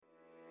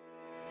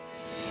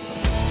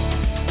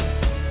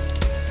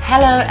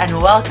Hello and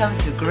welcome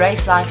to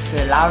GraceLife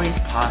Sir Lowry's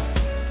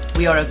Path.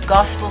 We are a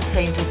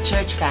gospel-centered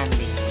church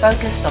family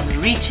focused on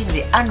reaching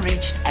the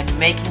unreached and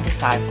making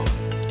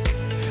disciples.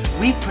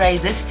 We pray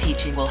this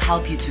teaching will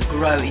help you to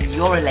grow in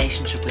your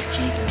relationship with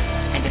Jesus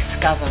and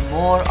discover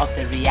more of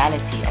the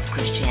reality of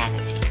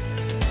Christianity.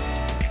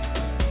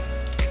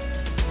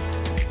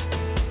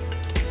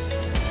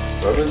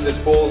 Romans is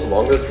Paul's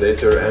longest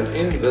letter, and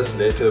in this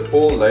letter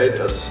Paul laid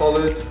a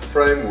solid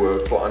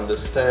framework for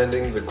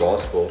understanding the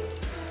gospel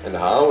and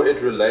how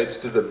it relates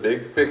to the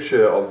big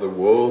picture of the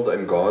world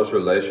and God's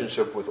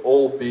relationship with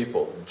all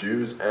people,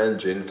 Jews and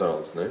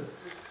Gentiles. No?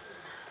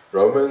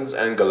 Romans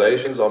and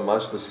Galatians are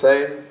much the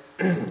same,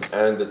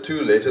 and the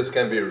two letters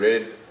can be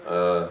read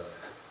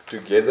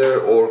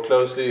together or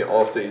closely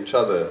after each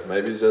other.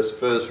 Maybe just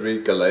first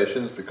read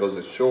Galatians because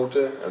it's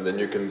shorter, and then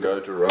you can go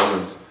to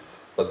Romans.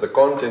 But the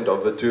content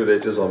of the two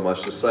letters are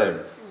much the same,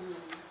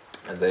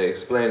 and they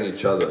explain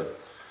each other.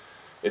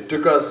 It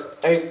took us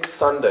 8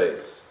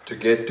 Sundays to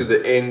get to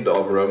the end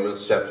of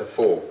Romans chapter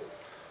 4.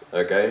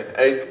 Okay,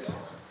 8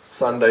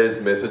 Sundays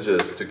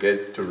messages to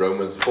get to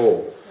Romans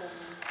 4.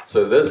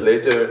 So this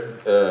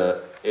letter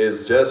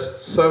is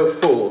just so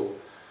full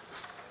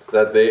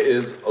that there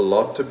is a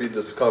lot to be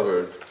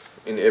discovered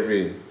in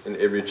every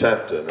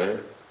chapter. No?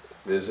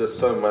 There's just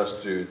so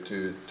much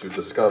to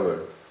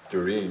discover, to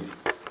read,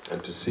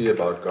 and to see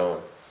about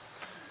God.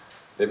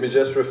 Let me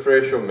just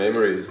refresh your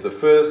memories. The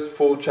first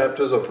 4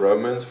 chapters of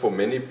Romans for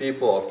many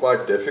people are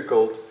quite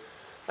difficult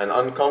and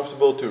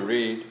uncomfortable to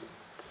read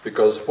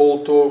because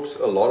Paul talks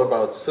a lot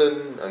about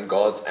sin and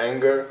God's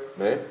anger,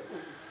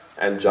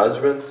 and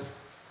judgment.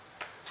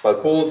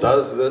 But Paul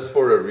does this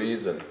for a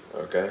reason,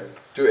 okay?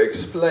 To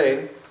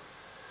explain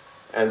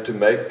and to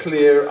make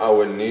clear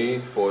our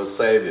need for a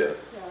Savior.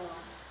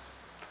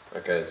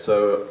 Okay,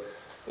 so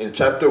in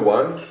chapter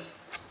 1,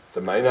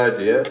 the main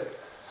idea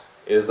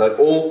is that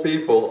all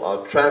people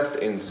are trapped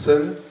in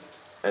sin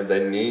and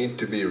they need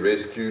to be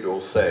rescued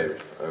or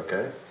saved,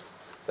 okay?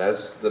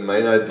 That's the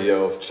main idea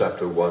of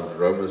chapter 1,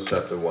 Romans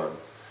chapter 1.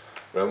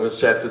 Romans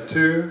chapter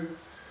 2,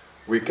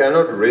 we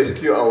cannot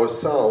rescue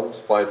ourselves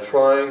by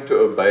trying to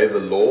obey the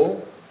law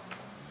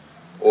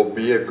or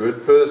be a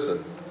good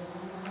person.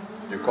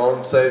 You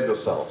can't save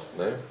yourself,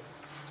 no?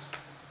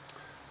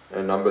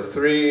 And number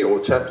 3, or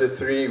chapter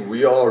 3,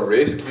 we are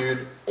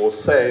rescued or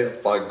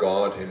saved by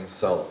God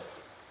Himself.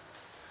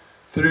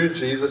 Through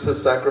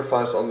Jesus'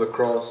 sacrifice on the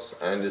cross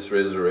and His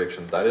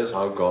resurrection. That is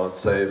how God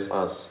saves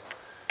us.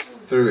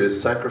 Through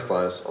His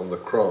sacrifice on the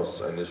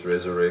cross and His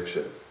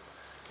resurrection.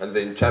 And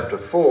then chapter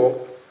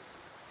 4,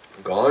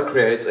 God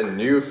creates a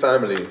new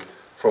family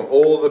from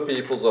all the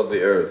peoples of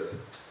the earth.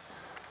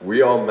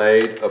 We are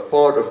made a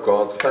part of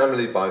God's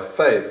family by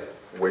faith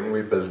when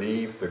we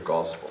believe the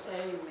gospel.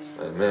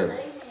 Amen. Amen.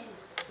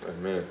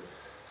 Amen.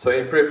 So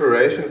in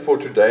preparation for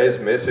today's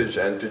message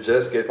and to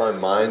just get my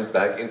mind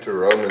back into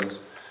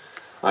Romans,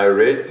 I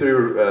read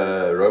through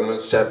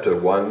Romans chapter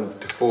 1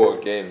 to 4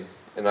 again.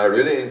 And I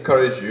really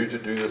encourage you to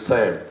do the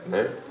same.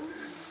 No?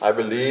 I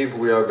believe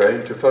we are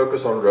going to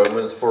focus on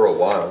Romans for a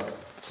while,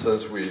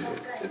 since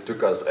it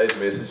took us 8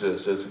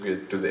 messages just to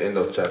get to the end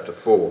of chapter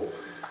 4.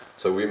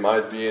 So we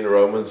might be in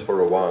Romans for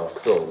a while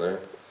still. No?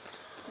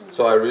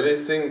 So I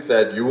really think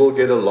that you will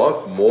get a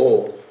lot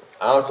more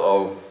out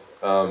of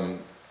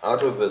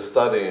the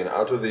study and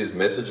out of these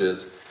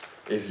messages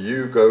if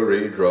you go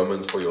read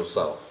Romans for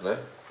yourself. No?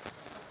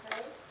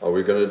 Are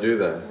we going to do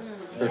that?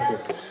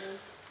 Yes.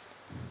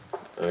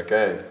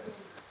 Okay.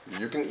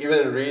 You can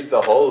even read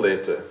the whole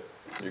letter.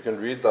 You can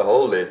read the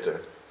whole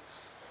letter.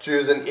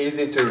 Choose an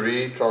easy to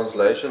read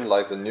translation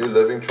like the New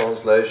Living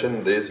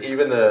Translation. There's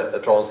even a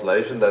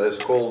translation that is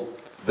called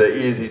the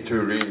easy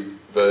to read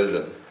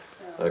version.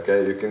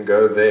 Okay, you can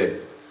go there.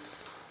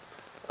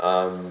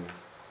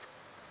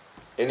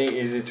 Any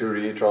easy to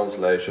read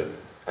translation.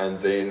 And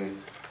then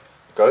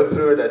go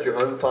through it at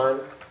your own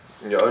time,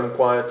 in your own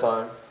quiet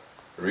time.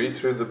 Read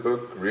through the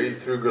book, read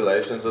through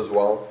Galatians as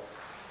well.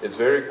 It's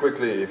very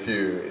quickly if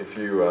you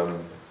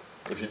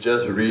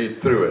just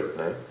read through it.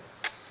 No?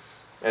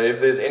 And if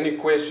there's any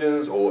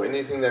questions or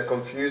anything that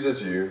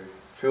confuses you,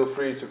 feel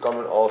free to come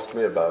and ask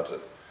me about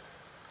it.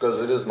 Because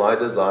it is my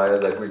desire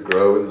that we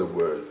grow in the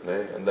Word,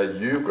 no? And that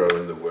you grow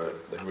in the Word,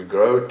 that we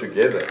grow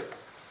together.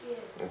 Yes.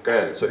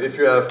 Okay, so if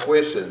you have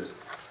questions,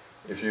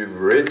 if you've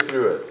read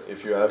through it,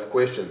 if you have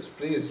questions,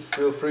 please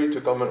feel free to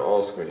come and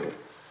ask me.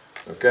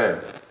 Okay.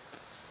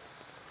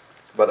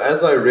 But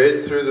as I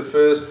read through the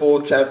first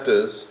 4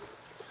 chapters,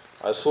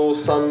 I saw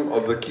some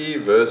of the key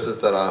verses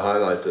that I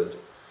highlighted,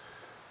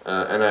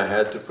 and I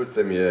had to put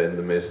them here in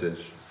the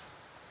message.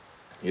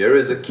 Here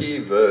is a key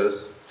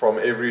verse from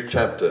every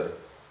chapter,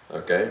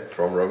 okay,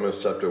 from Romans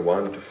chapter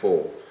 1 to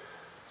 4.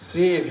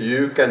 See if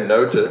you can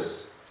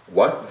notice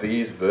what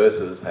these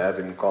verses have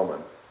in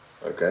common,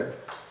 okay.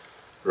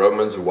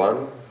 Romans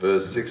 1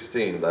 verse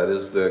 16, that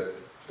is the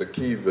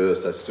key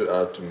verse that stood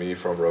out to me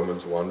from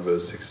Romans 1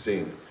 verse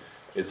 16.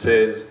 It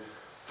says,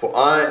 "For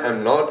I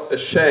am not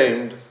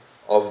ashamed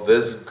of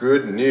this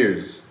good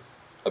news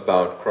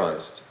about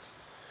Christ.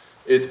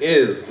 It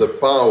is the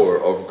power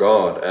of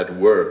God at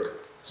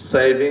work,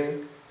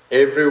 saving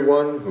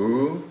everyone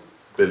who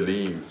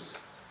believes.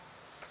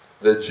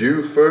 The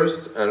Jew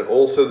first and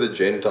also the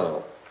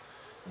Gentile.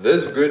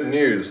 This good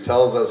news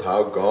tells us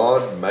how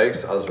God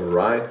makes us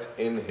right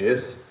in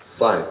His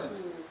sight.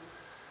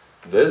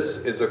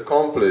 This is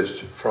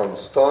accomplished from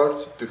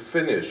start to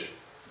finish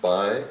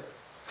by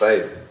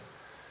faith.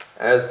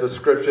 As the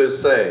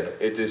scriptures say,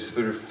 it is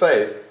through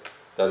faith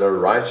that a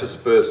righteous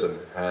person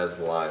has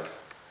life.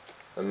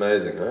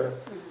 Amazing, huh?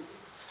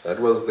 That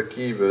was the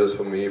key verse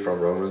for me from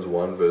Romans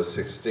 1 verse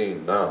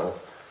 16. Now,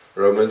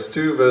 Romans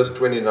 2 verse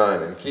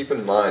 29. And keep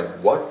in mind,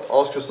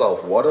 ask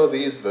yourself, what are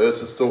these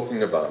verses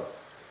talking about?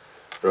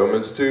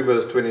 Romans 2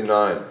 verse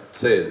 29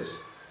 says,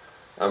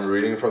 I'm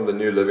reading from the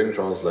New Living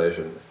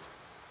Translation.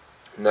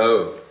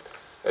 No,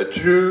 a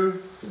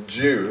true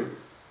Jew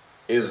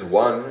is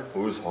one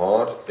whose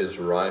heart is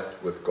right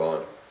with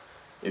God.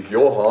 If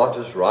your heart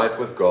is right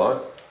with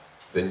God,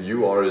 then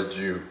you are a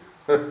Jew.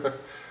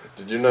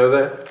 Did you know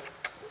that?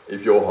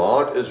 If your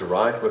heart is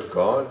right with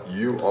God,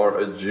 you are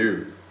a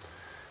Jew.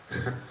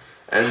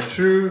 And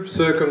true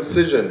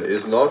circumcision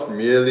is not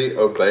merely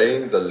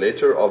obeying the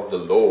letter of the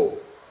law.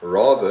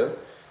 Rather,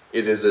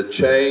 it is a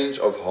change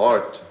of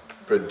heart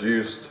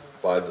produced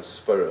by the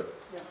Spirit.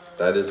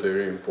 That is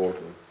very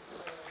important.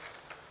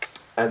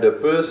 And a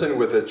person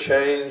with a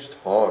changed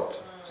heart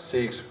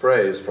seeks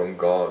praise from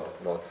God,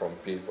 not from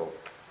people.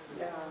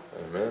 Yeah.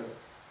 Amen.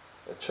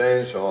 A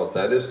changed heart,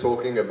 that is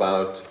talking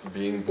about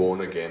being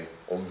born again,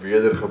 om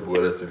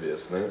wedergebore te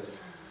wees, né?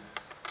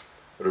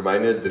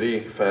 Romeine 3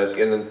 vers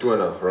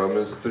 21,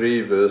 Romans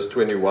 3 verse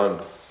 21.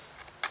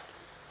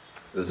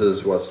 This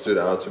is what stood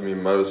out to me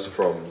most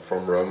from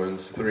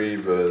Romans 3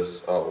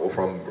 verse, or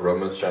from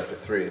Romans chapter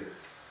 3.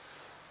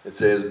 It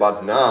says,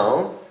 but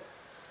now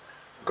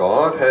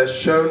God has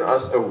shown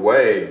us a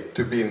way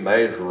to be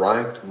made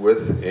right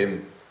with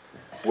Him,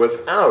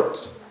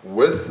 without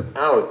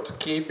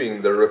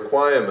keeping the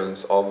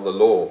requirements of the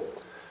law,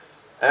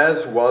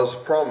 as was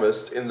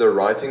promised in the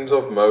writings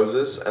of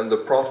Moses and the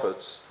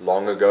prophets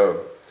long ago.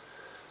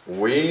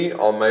 We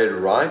are made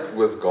right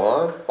with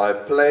God by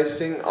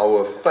placing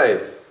our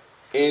faith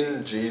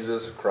in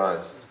Jesus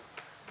Christ.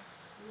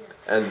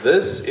 And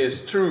this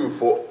is true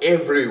for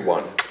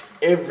everyone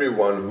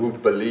who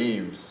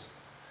believes,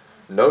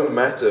 no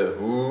matter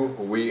who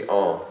we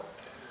are.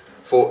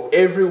 For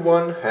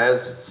everyone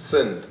has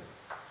sinned.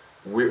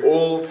 We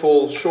all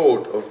fall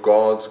short of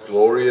God's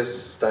glorious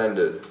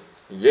standard.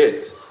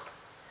 Yet,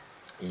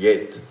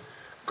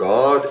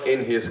 God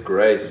in His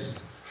grace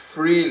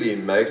freely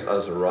makes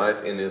us right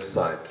in His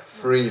sight.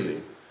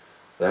 Freely.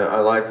 I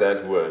like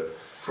that word.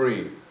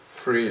 Freely.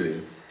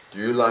 Do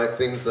you like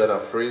things that are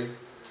free?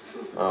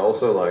 I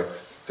also like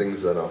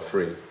things that are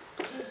free.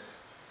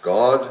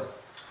 God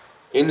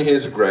in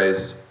His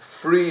grace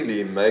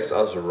freely makes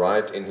us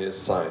right in His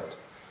sight.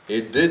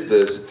 He did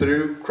this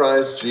through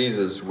Christ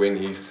Jesus when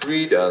He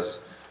freed us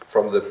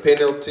from the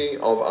penalty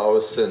of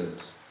our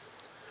sins.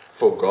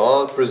 For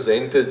God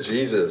presented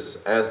Jesus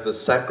as the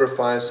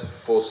sacrifice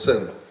for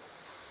sin.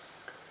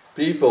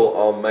 People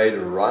are made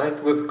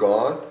right with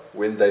God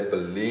when they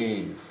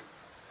believe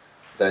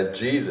that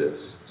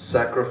Jesus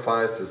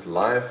sacrificed His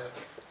life,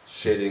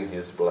 shedding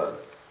His blood.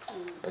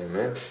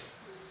 Amen.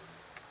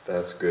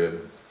 That's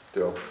good.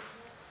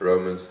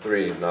 Romans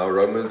 3. Now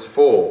Romans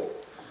 4.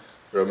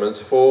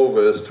 Romans 4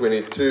 verse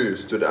 22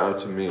 stood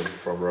out to me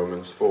from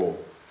Romans 4.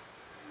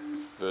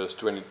 Verse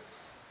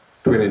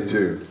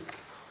 22.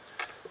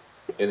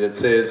 And it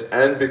says,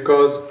 and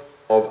because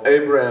of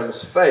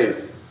Abraham's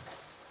faith,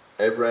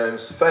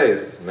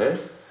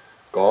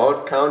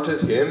 God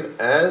counted him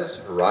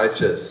as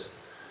righteous.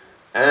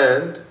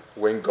 And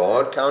when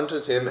God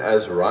counted him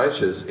as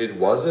righteous, it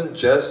wasn't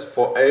just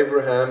for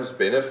Abraham's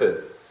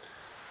benefit.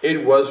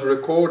 It was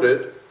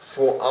recorded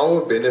for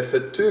our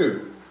benefit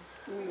too,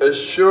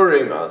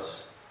 assuring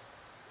us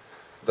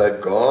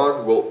that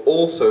God will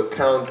also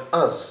count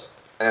us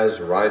as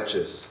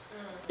righteous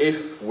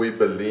if we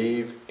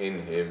believe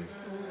in Him.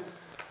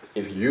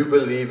 If you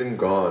believe in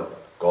God,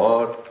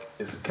 God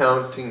is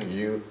counting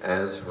you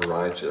as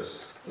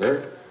righteous.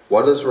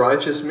 What does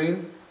righteous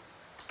mean?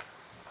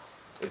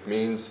 It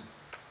means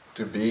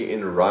to be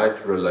in right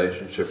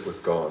relationship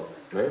with God.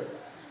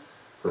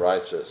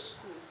 Righteous.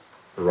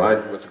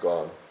 Right with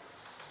God.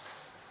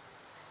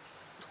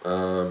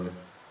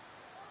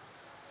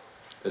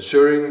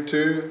 Assuring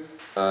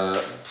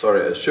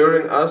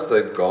us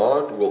that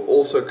God will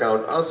also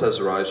count us as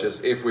righteous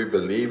if we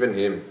believe in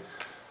Him,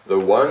 the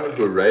one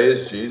who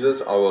raised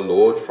Jesus our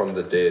Lord from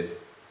the dead.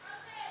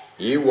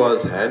 He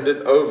was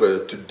handed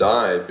over to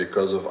die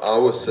because of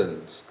our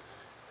sins,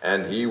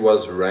 and He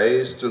was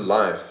raised to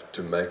life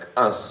to make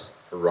us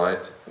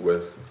right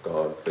with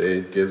God.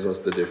 It gives us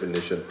the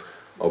definition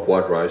of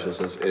what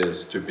righteousness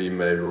is, to be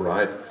made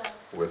right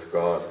with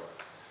God.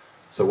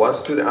 So what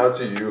stood out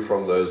to you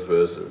from those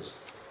verses?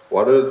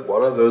 What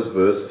are those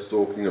verses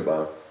talking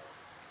about?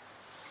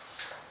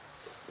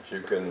 If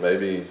you can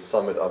maybe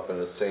sum it up in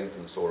a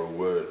sentence or a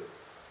word.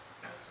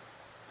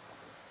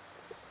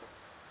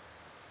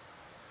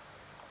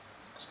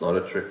 It's not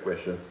a trick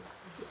question.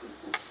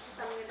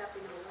 Summing it up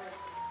in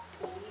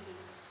a word,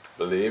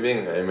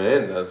 Believing,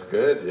 amen, that's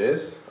good,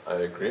 yes, I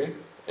agree.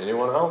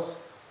 Anyone else?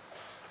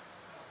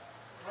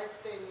 Right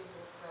standing with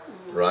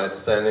God. Right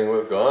standing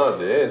with God,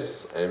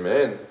 yes,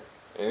 amen.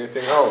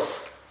 Anything else?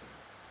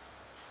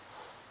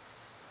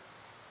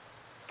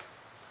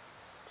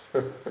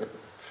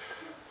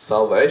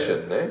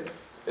 Salvation, eh?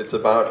 It's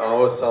about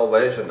our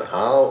salvation.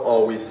 How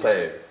are we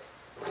saved?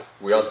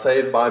 We are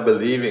saved by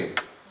believing,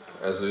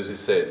 as Lucy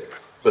said,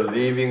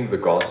 believing the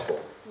gospel,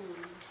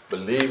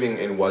 believing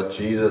in what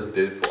Jesus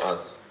did for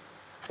us.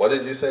 What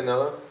did you say,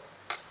 Nella?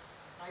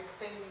 Right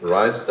standing.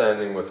 Right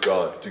standing with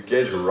God. To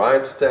get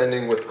right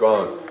standing with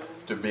God,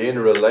 to be in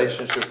a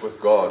relationship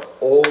with God,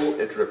 all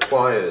it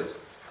requires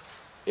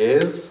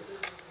is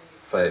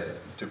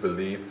faith, to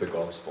believe the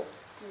gospel.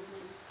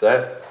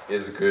 That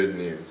is good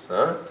news,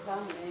 huh?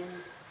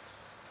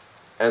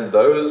 And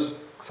those,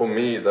 for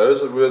me,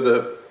 those were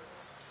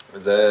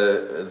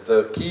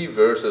the key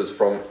verses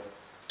from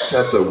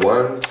chapter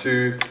 1,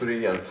 2,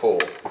 3, and 4.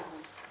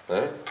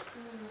 Eh?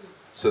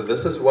 So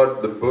this is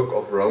what the book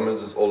of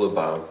Romans is all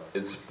about.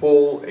 It's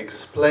Paul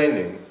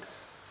explaining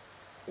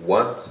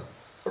what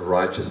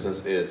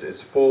righteousness is.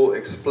 It's Paul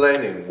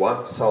explaining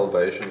what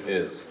salvation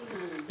is.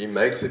 He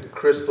makes it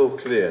crystal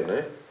clear.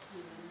 Ne?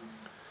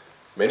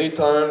 Many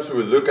times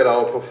we look at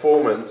our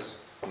performance.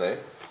 Ne?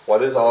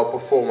 What is our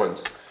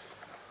performance?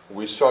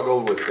 We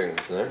struggle with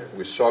things. Ne?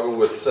 We struggle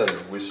with sin.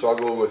 We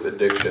struggle with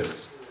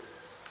addictions.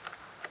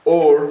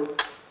 Or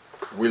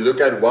we look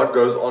at what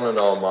goes on in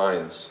our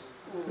minds.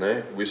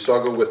 Ne? We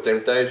struggle with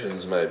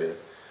temptations maybe.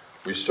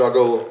 We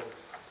struggle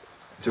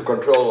to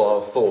control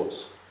our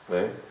thoughts.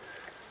 Ne?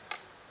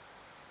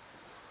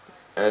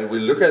 And we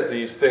look at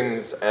these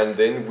things and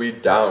then we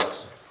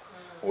doubt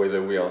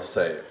whether we are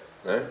saved.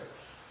 Ne?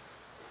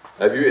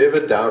 Have you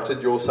ever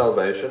doubted your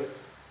salvation?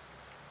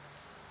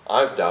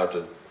 I've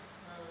doubted.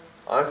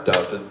 I've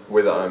doubted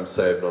whether I'm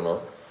saved or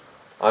not.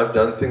 I've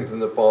done things in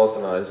the past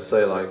and I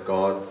say like,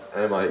 God,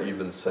 am I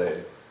even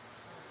saved?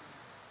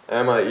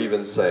 Am I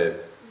even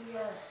saved?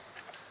 Yes.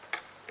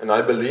 And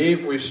I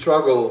believe we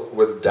struggle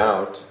with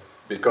doubt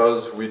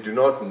because we do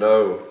not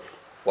know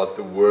what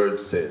the Word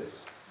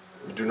says.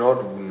 We do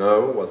not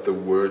know what the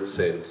Word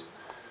says.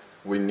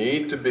 We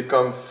need to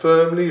become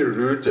firmly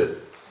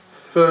rooted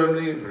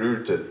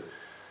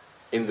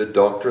in the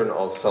doctrine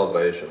of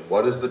salvation.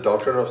 What is the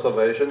doctrine of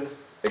salvation?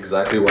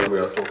 Exactly what we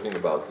are talking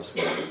about this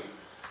morning.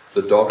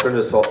 The doctrine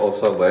of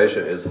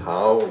salvation is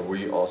how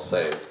we are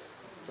saved,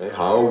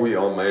 how we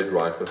are made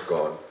right with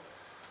God.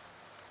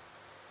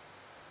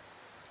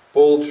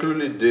 Paul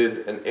truly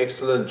did an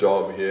excellent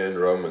job here in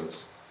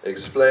Romans,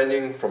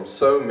 explaining from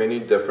so many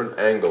different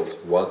angles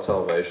what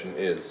salvation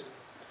is.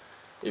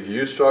 If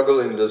you struggle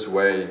in this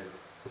way,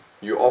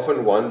 you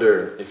often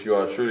wonder if you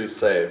are truly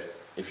saved,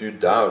 if you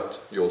doubt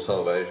your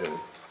salvation.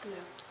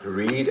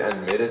 Read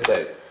and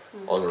meditate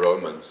on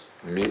Romans.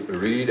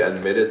 Read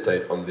and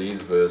meditate on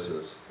these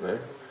verses.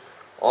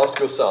 Ask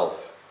yourself,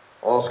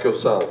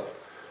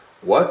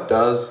 what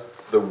does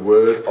the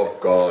Word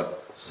of God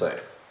say?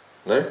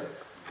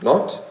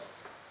 Not,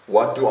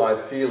 what do I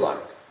feel like?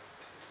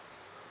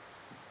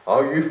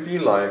 How you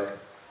feel like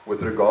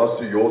with regards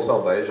to your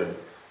salvation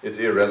is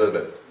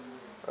irrelevant.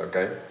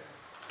 Okay?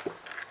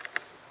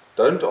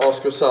 Don't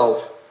ask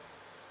yourself,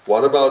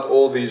 what about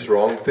all these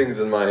wrong things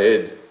in my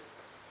head?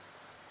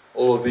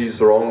 All of these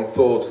wrong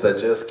thoughts that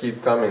just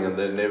keep coming and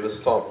they never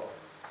stop.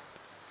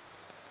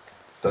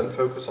 Don't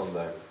focus on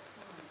that.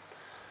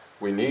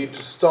 We need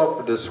to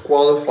stop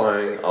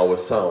disqualifying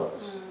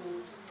ourselves.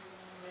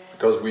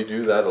 Because we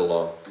do that a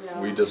lot.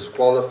 We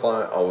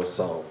disqualify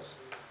ourselves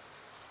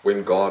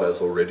when God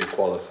has already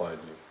qualified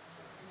you.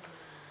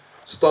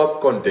 Stop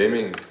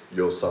condemning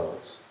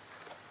yourselves.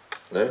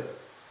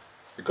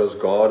 Because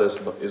God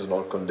is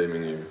not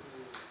condemning you.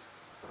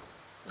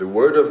 The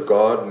Word of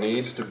God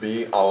needs to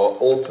be our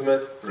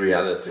ultimate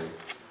reality.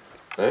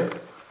 Our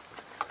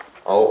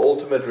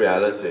ultimate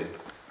reality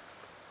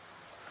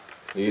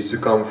needs to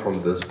come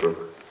from this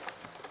book.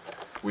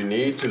 We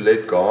need to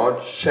let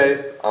God shape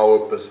our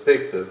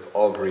perspective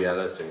of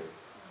reality.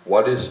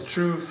 What is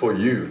true for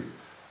you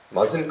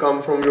mustn't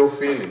come from your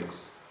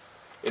feelings.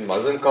 It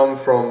mustn't come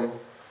from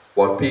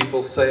what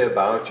people say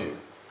about you.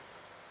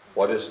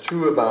 What is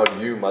true about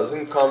you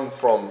mustn't come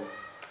from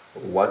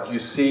what you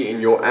see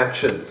in your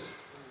actions.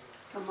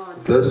 Come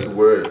on. This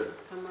word,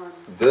 Come on.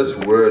 this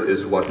word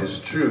is what is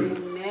true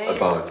Amen.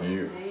 about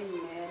you.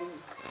 Amen.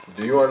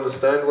 Do you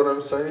understand what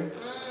I'm saying?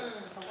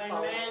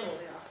 Amen.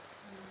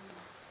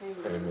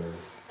 Amen.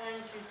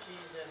 Thank you,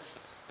 Jesus.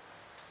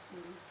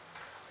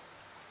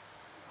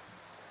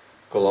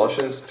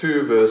 Colossians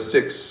 2 verse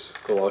 6.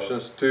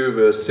 Colossians 2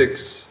 verse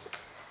 6.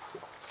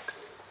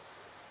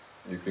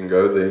 You can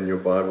go there in your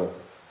Bible.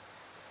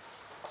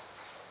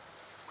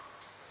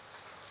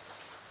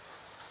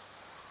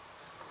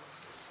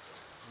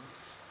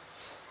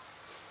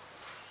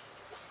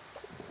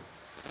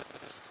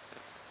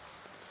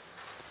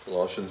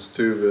 Colossians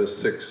 2 verse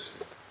 6.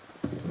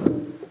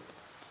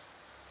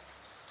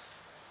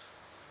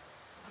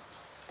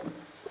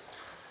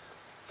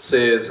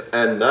 says,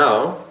 and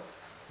now,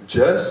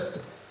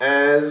 just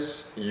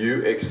as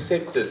you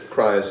accepted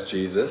Christ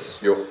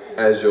Jesus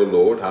as your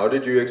Lord, how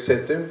did you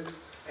accept Him?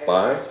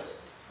 By?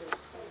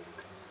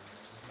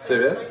 Say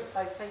that?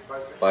 By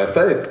faith. By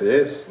faith,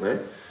 yes. No?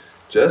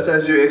 Just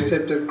as you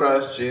accepted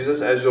Christ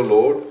Jesus as your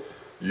Lord,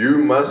 you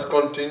must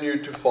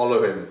continue to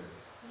follow Him.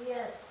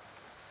 Yes.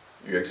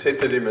 You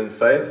accepted Him in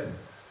faith.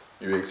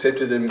 You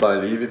accepted Him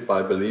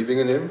by believing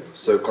in Him.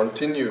 So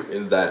continue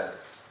in that.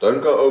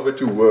 Don't go over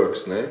to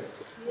works, no?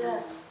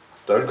 Yes.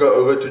 Don't go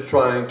over to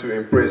trying to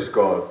impress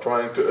God,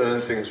 trying to earn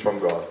things from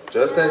God.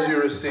 Just as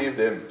you received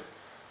Him,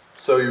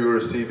 so you will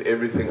receive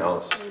everything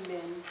else.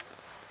 Amen.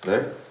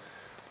 No?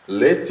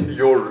 Let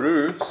your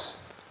roots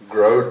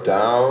grow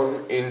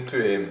down into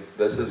Him.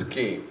 This is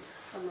key.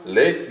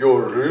 Let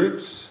your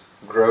roots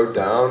grow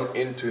down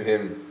into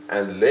Him,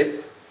 and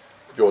let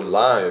your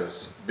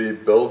lives be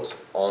built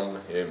on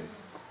Him.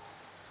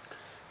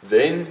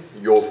 Then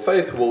your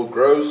faith will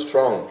grow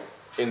strong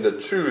in the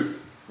truth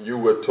you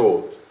were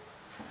taught,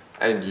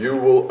 and you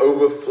will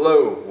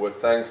overflow with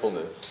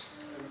thankfulness.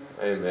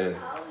 Amen.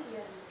 Oh,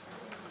 yes.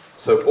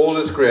 So Paul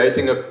is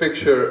creating a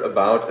picture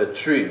about a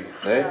tree,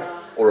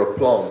 or a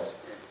plant.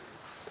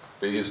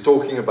 But he's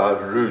talking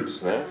about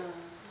roots.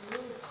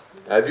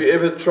 Have you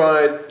ever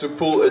tried to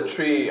pull a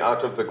tree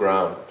out of the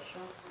ground?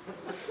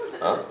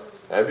 Huh?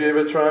 Have you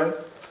ever tried?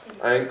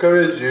 I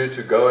encourage you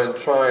to go and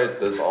try it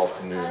this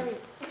afternoon.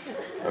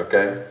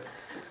 Okay?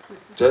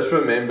 Just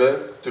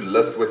remember to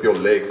lift with your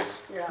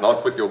legs,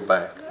 not with your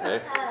back.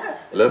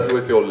 Lift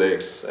with your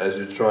legs as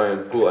you try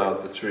and pull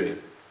out the tree.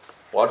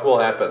 What will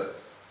happen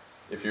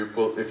if you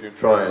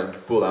try and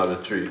pull out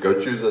a tree? Go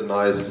choose a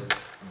nice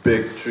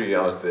big tree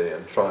out there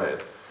and try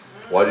it.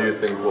 What do you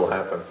think will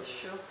happen?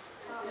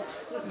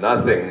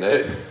 Nothing,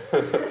 no?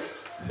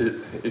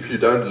 If you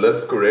don't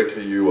lift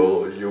correctly, you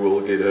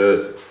will get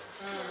hurt.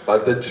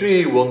 But the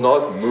tree will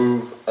not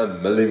move a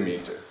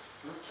millimeter.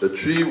 The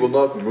tree will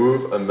not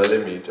move a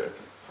millimeter.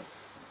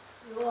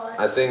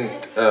 I think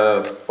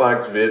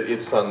Parks weet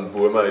iets van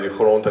bome uit die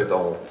grond uit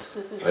al.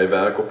 Hy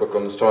werk op 'n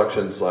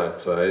construction site,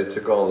 so hy het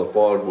seker al 'n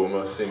paar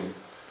bome gesien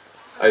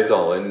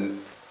uithaal.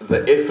 And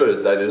the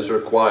effort that is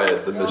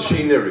required, the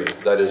machinery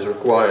that is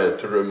required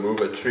to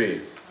remove a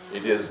tree,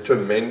 it is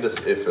tremendous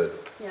effort.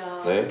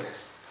 Yeah.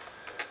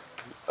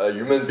 A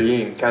human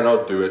being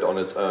cannot do it on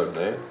its own.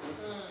 No.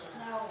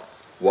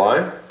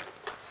 Why?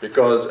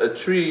 Because a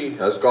tree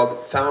has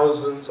got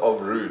thousands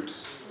of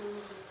roots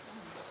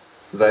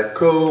that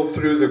curl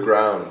through the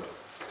ground.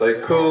 They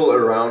curl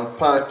around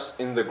pipes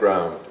in the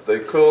ground. They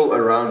curl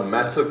around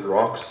massive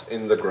rocks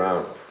in the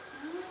ground.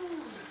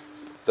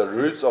 The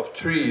roots of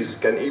trees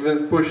can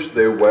even push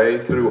their way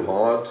through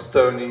hard,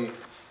 stony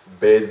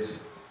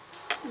beds.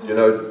 You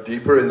know,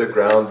 deeper in the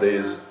ground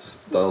there's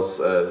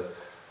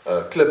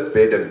cliff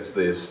beddings,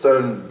 there's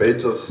stone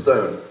beds of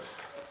stone.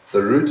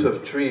 The roots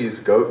of trees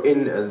go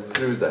in and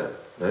through that.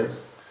 No?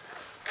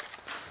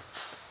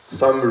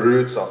 Some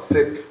roots are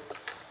thick,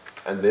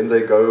 and then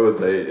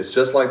it's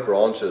just like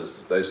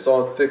branches. They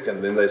start thick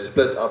and then they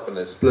split up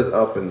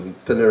and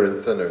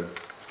thinner.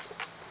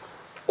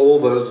 All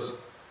those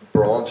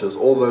branches,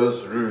 all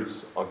those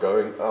roots are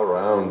going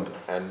around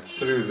and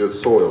through the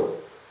soil.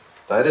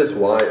 That is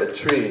why a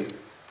tree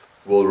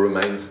will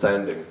remain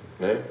standing.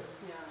 No?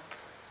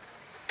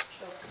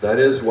 That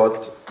is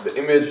the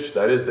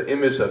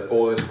image that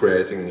Paul is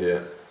creating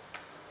here.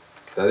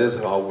 That is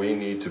how we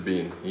need to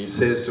be. He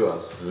says to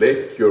us,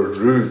 let your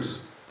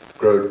roots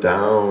grow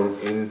down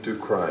into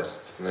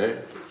Christ. No?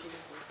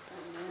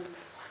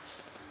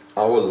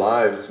 Our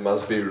lives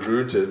must be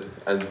rooted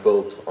and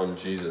built on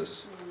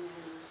Jesus.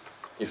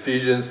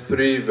 Ephesians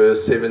 3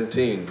 verse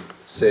 17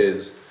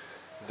 says,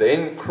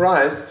 then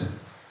Christ,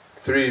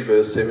 3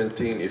 verse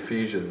 17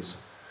 Ephesians,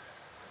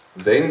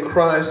 then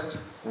Christ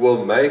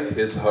will make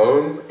His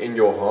home in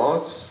your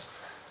hearts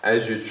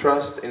as you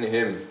trust in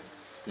Him.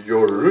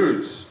 Your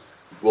roots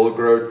will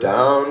grow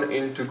down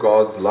into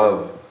God's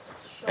love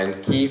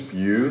and keep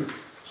you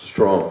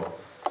strong.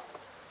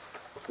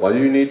 What do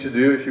you need to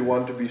do if you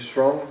want to be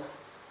strong?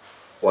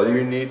 What do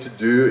you need to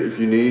do if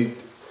you need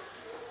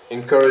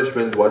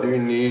encouragement? What do you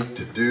need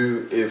to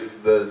do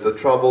if the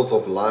troubles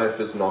of life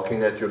is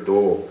knocking at your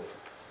door?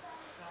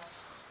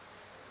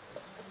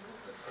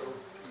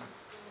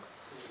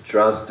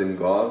 Trust in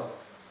God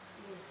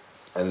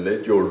and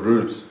let your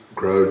roots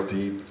grow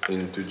deep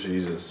into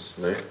Jesus.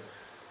 No?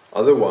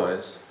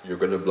 Otherwise, you're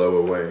going to blow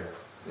away.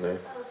 No?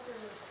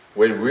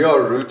 When we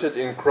are rooted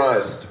in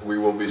Christ, we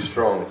will be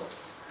strong.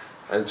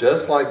 And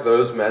just like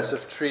those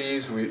massive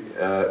trees, we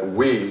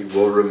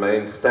will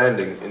remain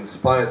standing in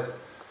spite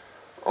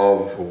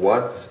of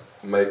what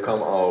may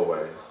come our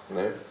way.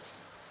 No?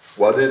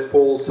 What did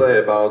Paul say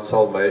about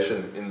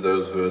salvation in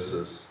those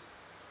verses?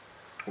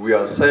 We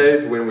are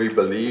saved when we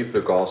believe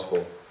the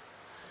gospel.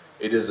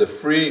 It is a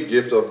free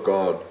gift of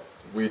God.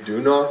 We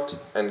do not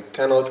and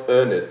cannot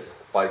earn it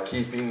by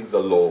keeping the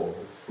law.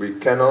 We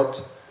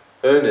cannot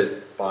earn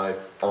it by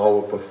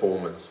our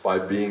performance, by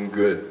being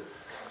good,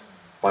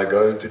 by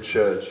going to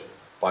church,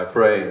 by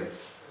praying.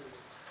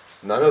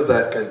 None of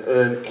that can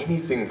earn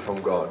anything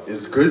from God.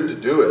 It's good to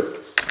do it,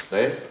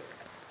 eh?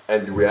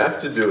 And we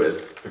have to do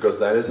it because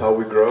that is how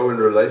we grow in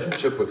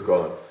relationship with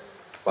God.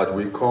 But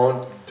we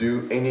can't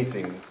do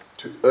anything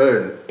to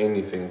earn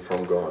anything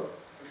from God.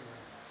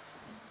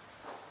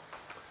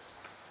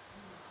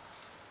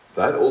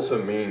 That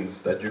also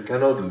means that you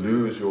cannot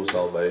lose your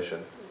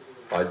salvation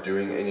by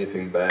doing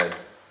anything bad.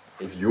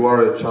 If you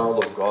are a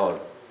child of God,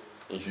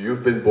 if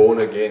you've been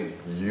born again,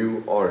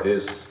 you are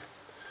His.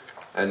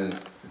 And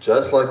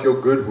just like your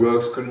good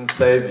works couldn't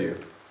save you,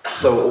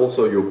 so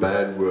also your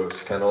bad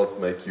works cannot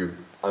make you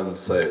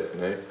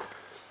unsaved. Eh?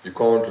 You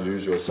can't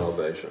lose your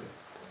salvation.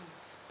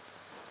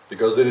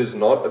 Because it is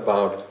not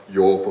about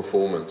your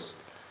performance.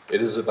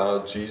 It is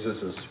about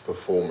Jesus'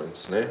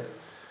 performance. Eh?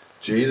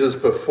 Jesus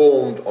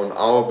performed on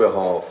our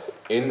behalf,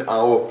 in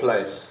our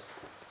place.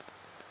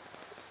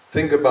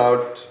 Think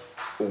about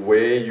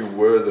where you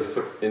were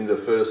in the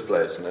first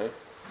place. Eh?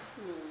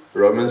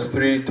 Romans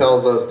 3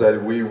 tells us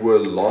that we were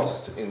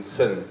lost in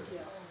sin.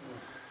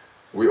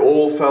 We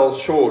all fell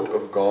short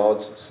of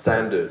God's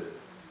standard.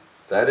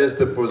 That is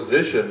the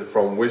position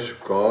from which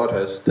God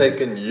has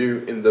taken you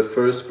in the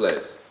first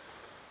place.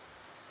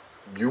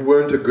 You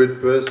weren't a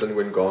good person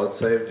when God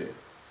saved you.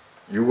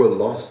 You were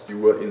lost, you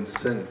were in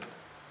sin.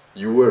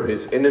 You were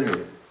His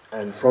enemy.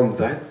 And from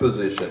that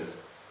position,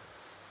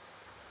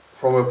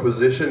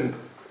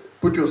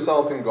 put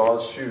yourself in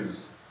God's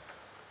shoes.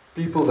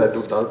 People that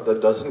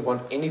doesn't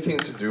want anything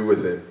to do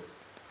with Him.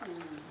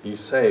 He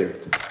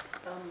saved.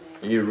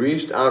 He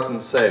reached out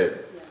and saved.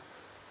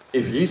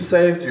 If He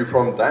saved you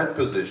from that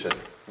position,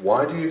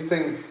 why do you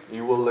think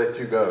He will let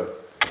you go?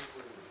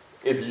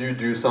 If you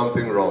do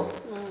something wrong.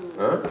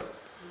 Huh?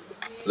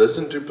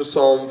 Listen to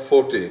Psalm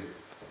 40.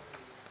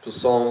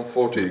 Psalm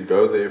 40.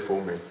 Go there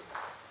for me.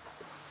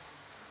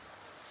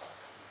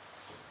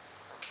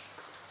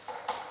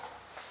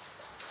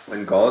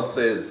 When God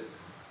says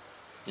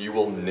He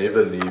will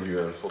never leave you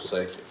and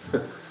forsake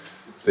you,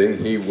 then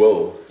He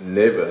will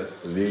never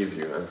leave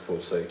you and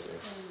forsake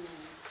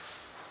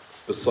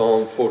you.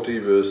 Psalm 40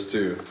 verse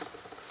 2.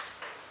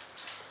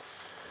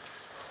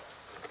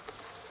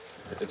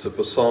 It's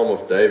a psalm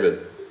of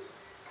David.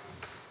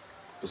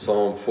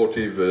 Psalm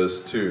 40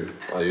 verse 2.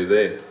 Are you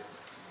there?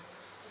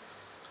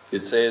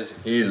 It says,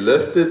 He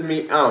lifted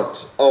me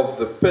out of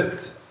the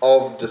pit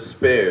of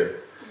despair,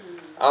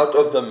 out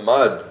of the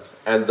mud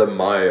and the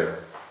mire.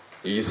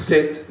 He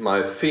set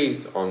my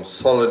feet on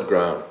solid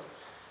ground,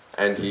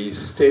 and He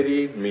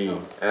steadied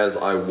me as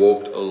I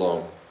walked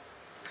along.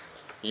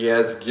 He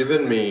has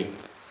given me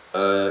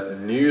a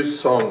new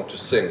song to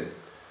sing,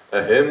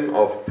 a hymn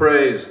of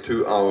praise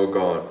to our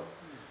God.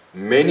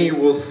 Many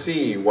will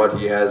see what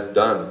He has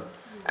done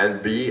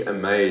and be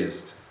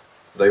amazed.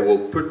 They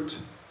will put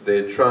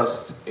their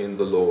trust in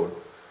the Lord.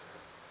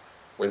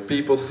 When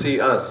people see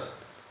us,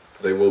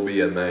 they will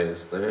be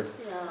amazed. Eh?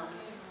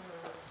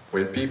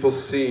 When people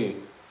see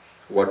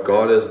what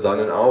God has done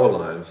in our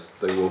lives,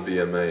 they will be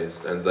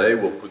amazed and they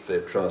will put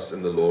their trust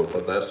in the Lord.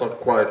 But that's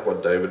not quite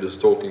what David is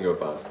talking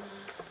about.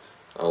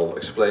 I'll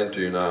explain to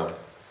you now.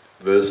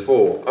 Verse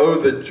 4. Oh,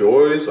 the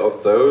joys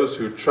of those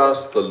who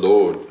trust the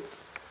Lord,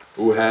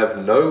 who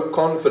have no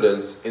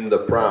confidence in the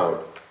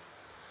proud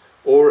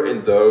or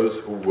in those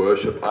who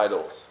worship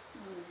idols.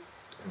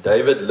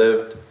 David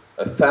lived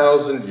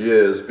 1,000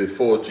 years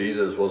before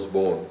Jesus was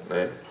born.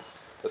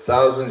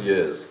 1,000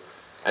 years.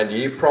 And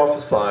he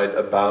prophesied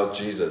about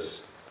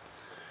Jesus.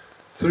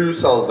 Through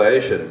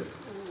salvation,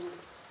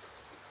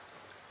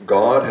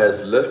 God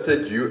has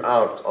lifted you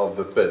out of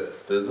the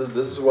pit. This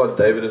is what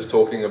David is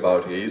talking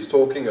about here. He's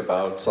talking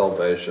about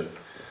salvation.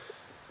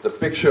 The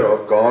picture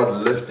of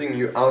God lifting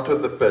you out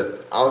of the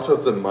pit, out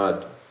of the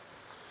mud.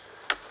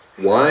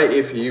 Why,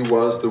 if He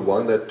was the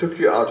one that took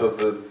you out of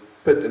the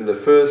pit in the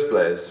first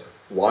place,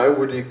 why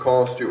would He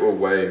cast you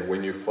away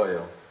when you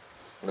fail?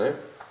 No?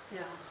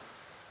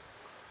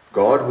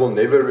 God will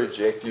never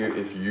reject you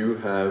if you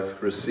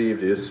have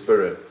received His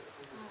Spirit.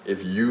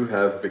 If you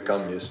have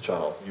become His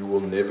child, He will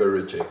never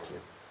reject you.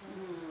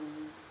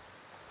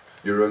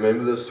 You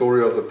remember the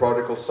story of the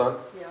prodigal son?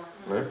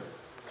 No?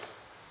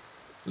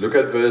 Look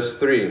at verse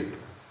 3.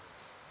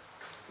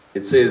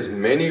 It says,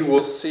 Many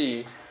will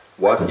see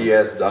what He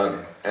has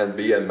done and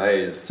be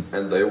amazed,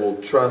 and they will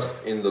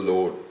trust in the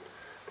Lord.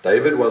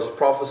 David was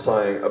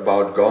prophesying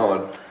about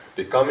God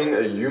becoming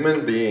a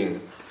human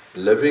being,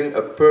 living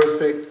a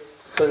perfect,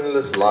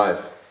 sinless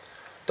life,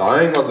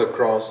 dying on the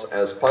cross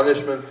as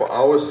punishment for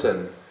our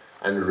sin,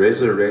 and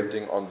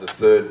resurrecting on the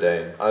third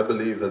day. I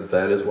believe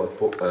that is what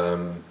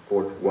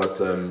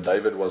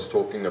David was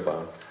talking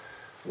about.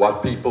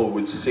 What people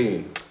would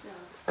see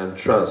and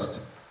trust.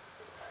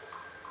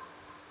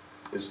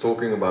 It's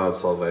talking about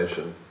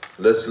salvation.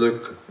 Let's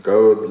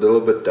go a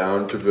little bit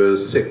down to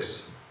verse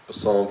 6.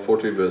 Psalm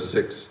 40 verse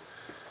 6.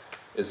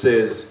 It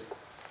says,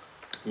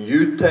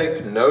 You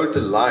take no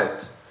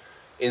delight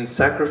in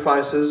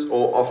sacrifices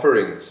or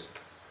offerings.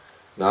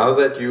 Now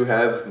that you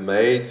have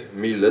made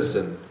me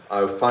listen,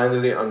 I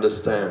finally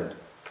understand.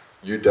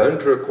 You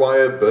don't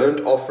require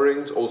burnt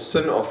offerings or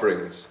sin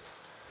offerings.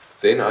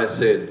 Then I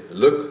said,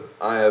 Look,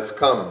 I have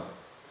come,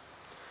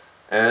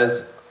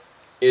 as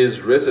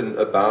is written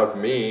about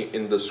me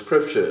in the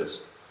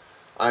scriptures.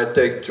 I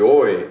take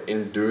joy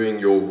in doing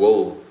your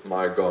will,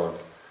 my God,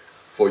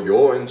 for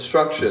your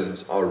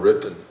instructions are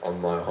written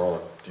on my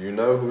heart. Do you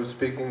know who's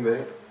speaking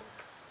there?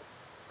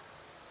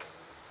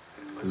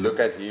 Look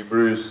at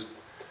Hebrews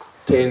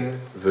 10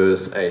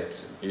 verse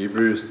 8.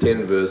 Hebrews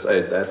 10 verse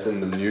 8. That's in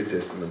the New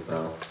Testament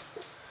now.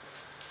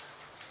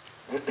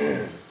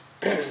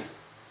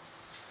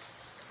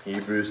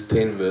 Hebrews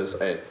 10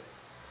 verse 8.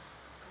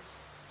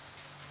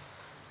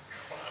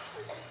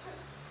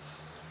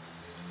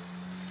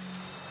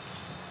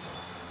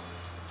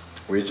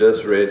 We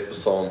just read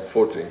Psalm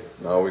 40.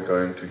 Now we're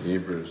going to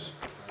Hebrews.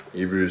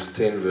 Hebrews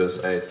 10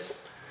 verse 8.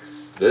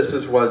 This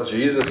is what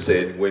Jesus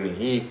said when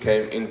he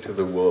came into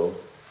the world.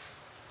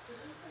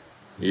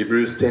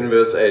 Hebrews 10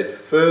 verse 8.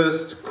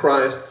 First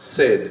Christ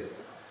said,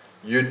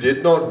 You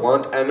did not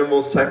want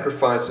animal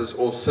sacrifices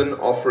or sin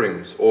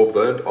offerings or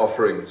burnt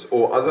offerings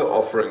or other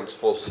offerings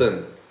for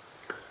sin,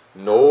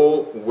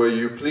 nor were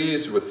you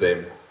pleased with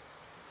them.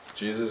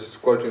 Jesus is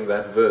quoting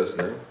that verse,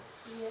 no?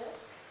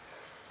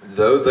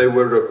 Though they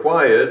were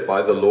required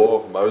by the law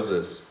of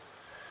Moses.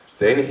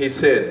 Then he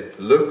said,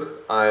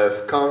 Look, I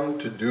have come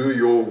to do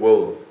your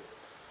will.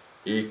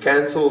 He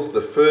cancels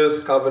the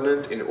first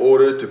covenant in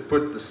order to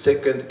put the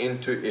second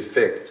into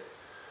effect.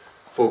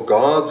 For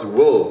God's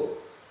will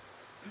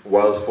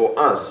was for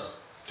us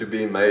to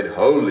be made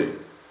holy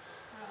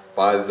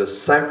by the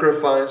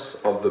sacrifice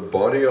of the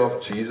body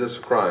of Jesus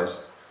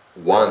Christ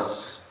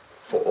once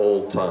for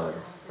all time.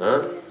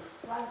 Huh?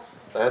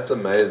 That's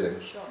amazing.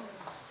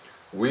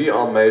 We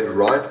are made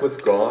right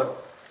with God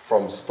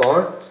from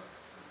start,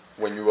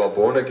 when you are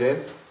born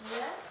again,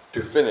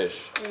 to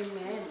finish.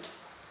 Amen.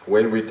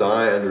 When we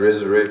die and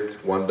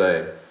resurrect one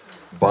day.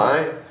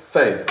 By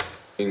faith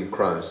in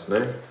Christ.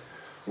 No?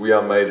 We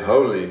are made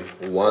holy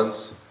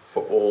once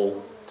for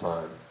all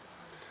time.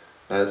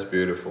 That's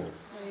beautiful.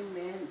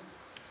 Amen.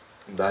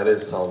 That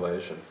is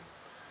salvation.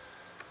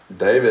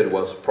 David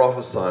was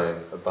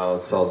prophesying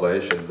about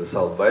salvation, the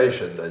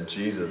salvation that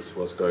Jesus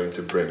was going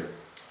to bring.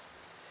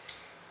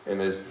 And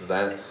it's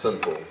that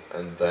simple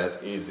and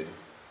that easy.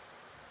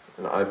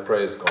 And I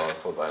praise God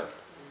for that.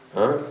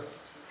 Huh?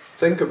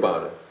 Think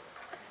about it.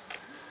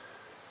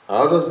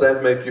 How does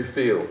that make you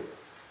feel?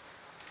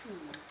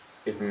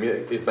 It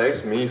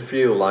makes me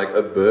feel like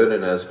a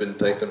burden has been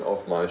taken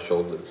off my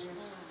shoulders.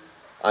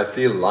 I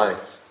feel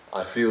light.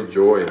 I feel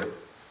joy.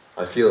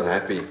 I feel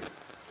happy.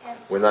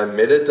 When I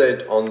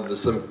meditate on the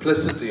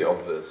simplicity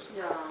of this,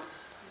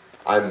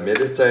 I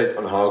meditate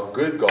on how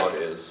good God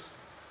is.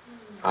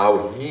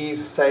 How He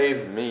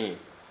saved me.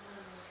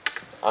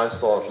 I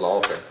start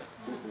laughing.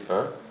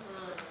 Huh?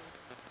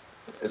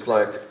 It's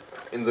like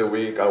in the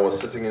week I was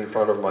sitting in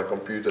front of my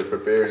computer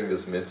preparing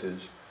this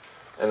message,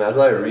 and as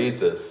I read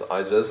this,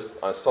 I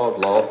start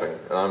laughing,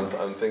 and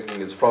I'm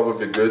thinking it's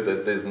probably good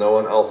that there's no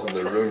one else in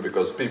the room,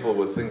 because people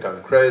would think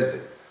I'm crazy,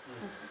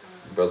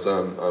 because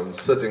I'm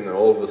sitting and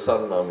all of a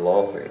sudden I'm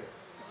laughing,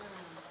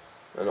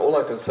 and all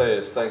I can say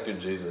is thank you,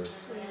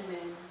 Jesus.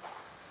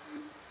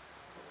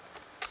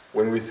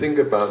 When we think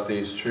about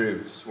these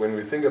truths, when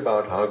we think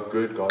about how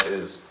good God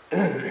is,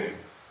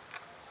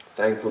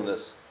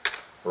 thankfulness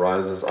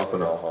rises up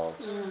in our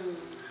hearts.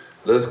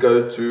 Let's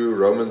go to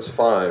Romans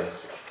 5.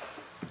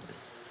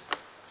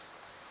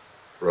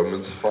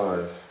 Romans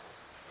 5.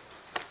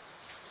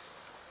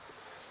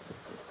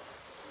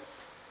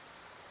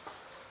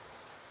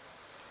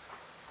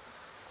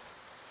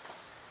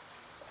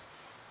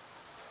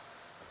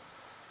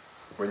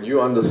 When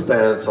you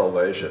understand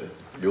salvation,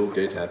 you'll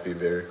get happy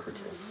very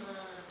quickly.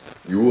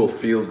 You will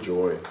feel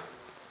joy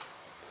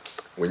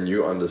when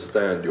you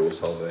understand your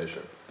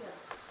salvation.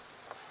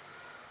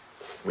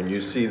 When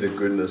you see the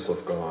goodness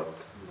of God.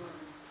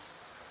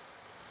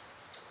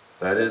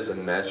 That is a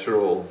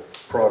natural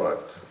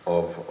product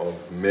of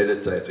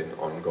meditating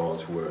on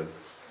God's Word.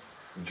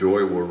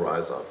 Joy will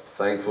rise up.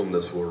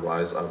 Thankfulness will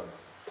rise up.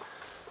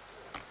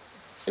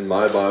 In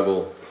my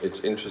Bible,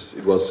 it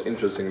was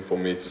interesting for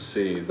me to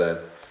see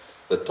that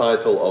the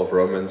title of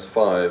Romans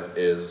 5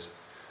 is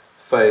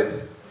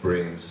Faith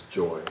Brings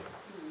Joy.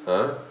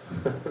 Huh?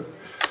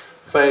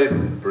 Faith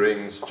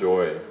brings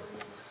joy.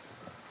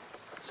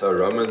 So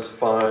Romans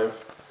 5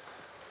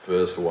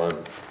 verse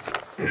 1.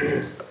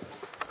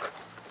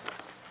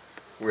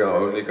 We are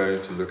only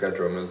going to look at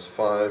Romans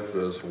 5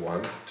 verse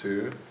 1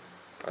 to,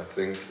 I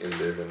think,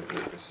 11.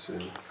 Let me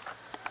see.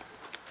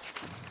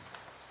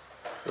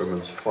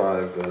 Romans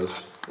 5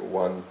 verse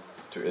 1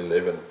 to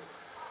 11.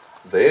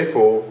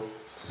 Therefore,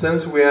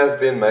 since we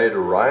have been made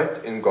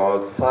right in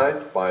God's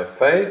sight by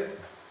faith,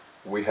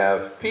 we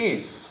have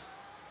peace.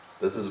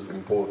 This is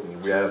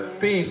important. We have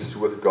peace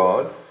with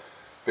God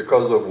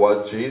because of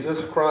what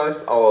Jesus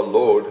Christ our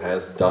Lord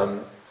has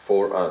done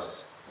for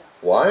us.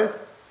 Why?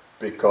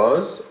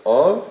 Because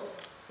of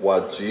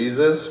what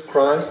Jesus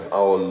Christ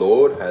our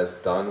Lord has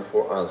done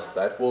for us.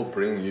 That will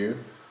bring you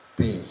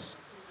peace.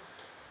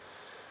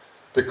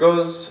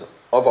 Because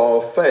of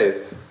our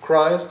faith,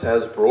 Christ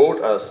has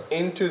brought us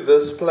into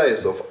this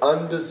place of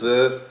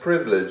undeserved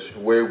privilege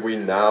where we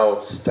now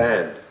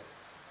stand.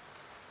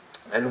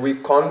 And we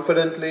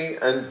confidently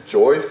and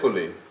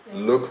joyfully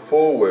look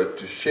forward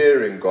to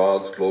sharing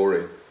God's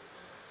glory.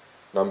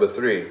 Number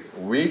 3,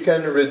 we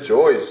can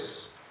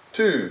rejoice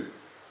too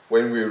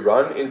when we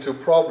run into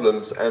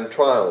problems and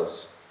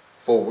trials,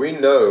 for we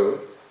know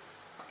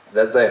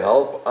that they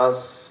help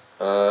us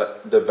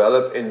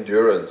develop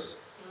endurance.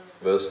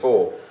 Verse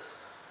 4,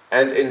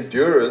 and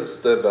endurance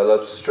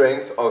develops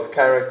strength of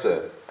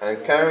character,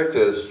 and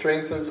character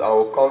strengthens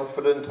our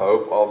confident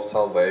hope of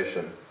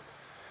salvation.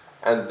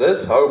 And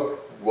this hope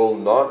will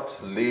not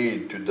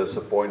lead to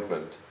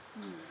disappointment,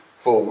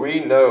 for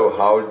we know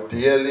how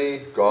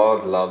dearly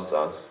God loves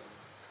us,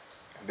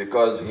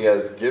 because He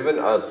has given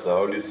us the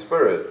Holy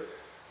Spirit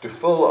to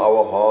fill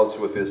our hearts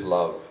with His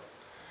love.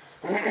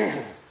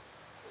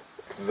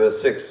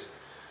 Verse 6,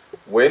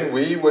 when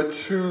we were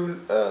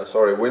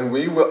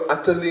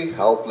utterly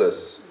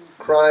helpless,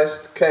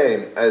 Christ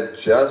came at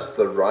just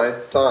the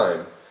right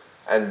time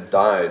and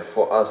died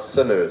for us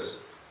sinners.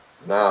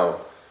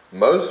 Now,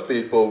 most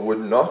people would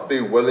not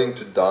be willing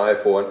to die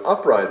for an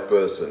upright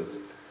person,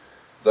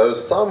 though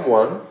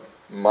someone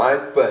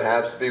might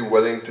perhaps be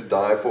willing to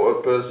die for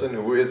a person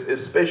who is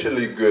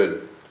especially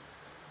good.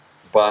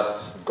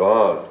 But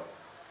God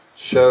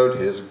showed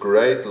His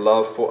great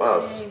love for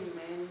us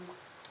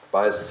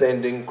by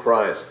sending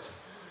Christ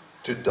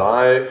to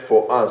die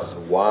for us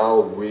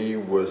while we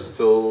were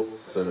still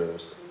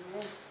sinners.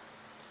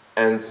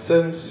 And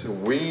since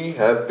we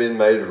have been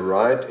made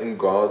right in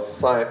God's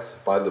sight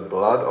by the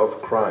blood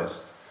of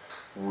Christ,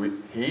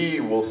 He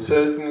will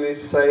certainly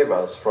save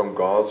us from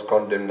God's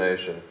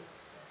condemnation.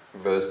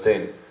 Verse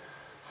 10,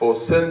 for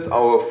since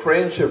our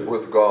friendship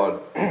with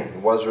God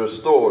was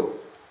restored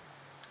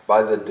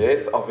by the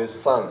death of His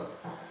Son,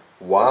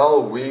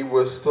 while we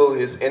were still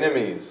His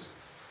enemies,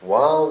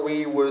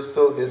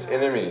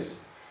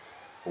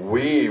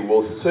 we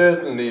will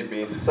certainly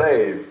be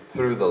saved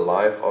through the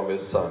life of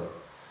His Son.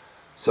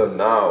 So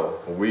now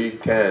we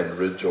can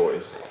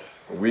rejoice.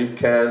 We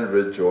can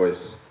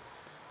rejoice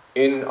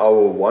in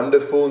our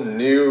wonderful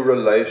new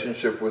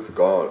relationship with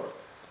God,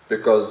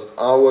 because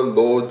our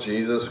Lord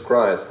Jesus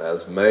Christ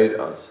has made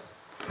us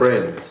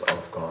friends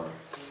of God.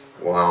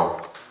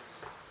 Wow.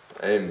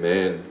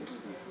 Amen.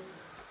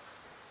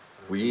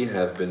 We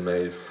have been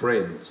made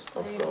friends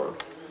of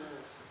God.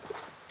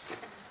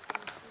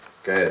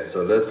 Okay,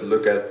 so let's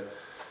look at,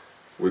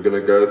 we're going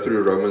to go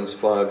through Romans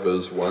 5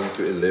 verse 1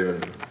 to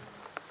 11.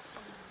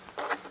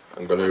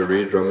 I'm going to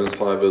read Romans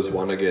 5 verse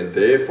 1 again.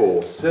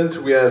 Therefore, since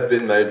we have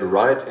been made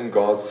right in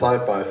God's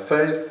sight by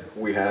faith,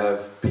 we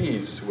have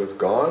peace with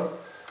God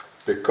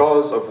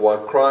because of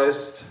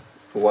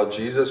what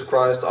Jesus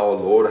Christ our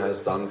Lord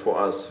has done for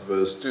us.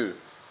 Verse 2.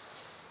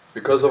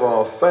 Because of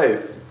our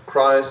faith,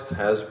 Christ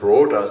has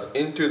brought us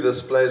into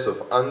this place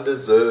of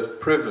undeserved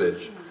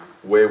privilege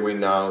where we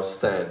now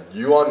stand.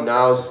 You are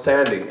now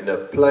standing in a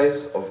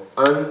place of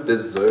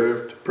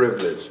undeserved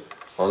privilege.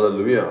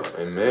 Hallelujah.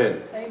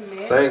 Amen.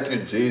 Amen. Thank you,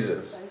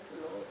 Jesus. Thank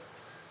you, Lord.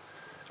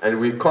 And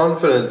we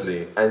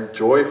confidently and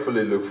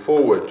joyfully look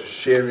forward to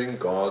sharing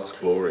God's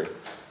glory.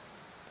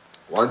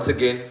 Once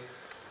again,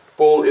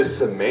 Paul is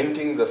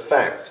cementing the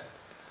fact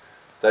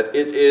that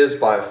it is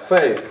by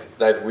faith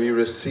that we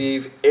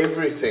receive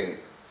everything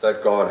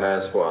that God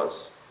has for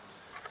us.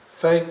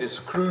 Faith is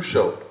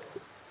crucial.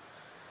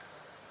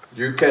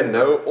 You can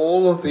know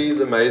all of these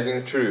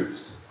amazing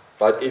truths,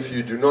 but if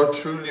you do not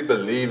truly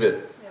believe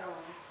it,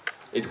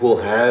 it will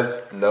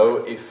have no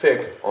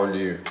effect on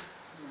you.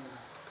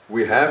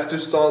 We have to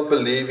start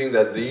believing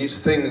that these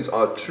things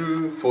are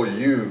true for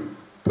you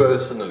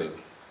personally.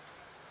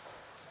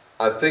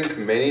 I think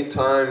many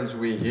times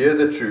we hear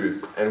the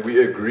truth and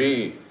we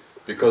agree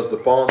because the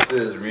pastor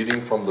is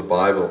reading from the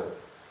Bible.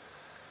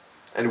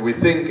 And we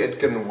think it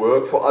can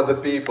work for other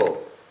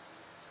people.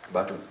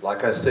 But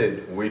like I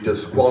said, we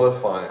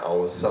disqualify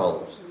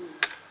ourselves.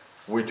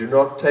 We do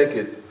not take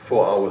it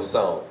for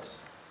ourselves.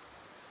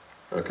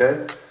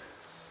 Okay?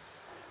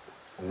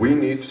 We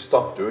need to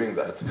stop doing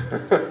that.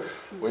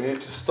 We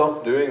need to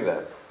stop doing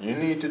that. You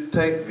need to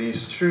take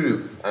these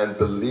truths and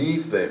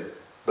believe them.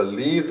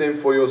 Believe them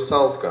for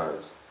yourself,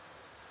 guys.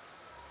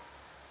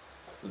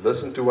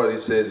 Listen to what he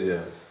says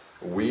here.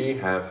 We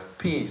have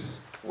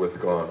peace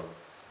with God.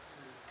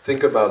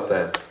 Think about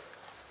that.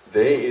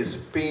 There is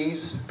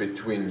peace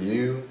between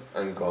you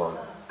and God.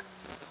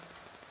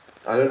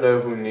 I don't know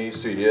who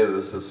needs to hear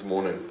this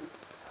morning.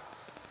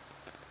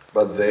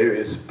 But there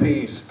is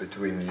peace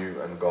between you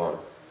and God.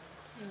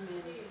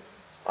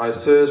 I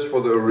searched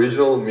for the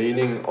original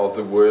meaning of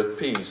the word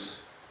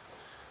peace.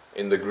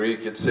 In the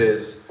Greek it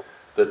says,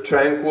 the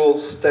tranquil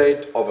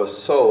state of a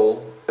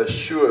soul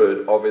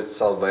assured of its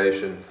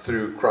salvation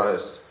through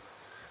Christ,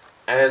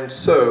 and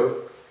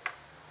so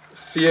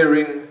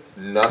fearing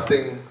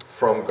nothing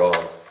from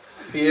God.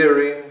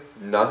 Fearing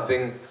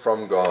nothing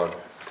from God,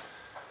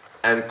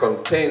 and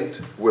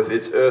content with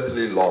its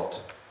earthly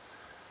lot.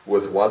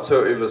 with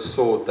whatsoever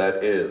sort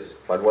that is.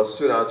 But what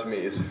stood out to me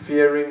is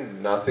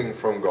fearing nothing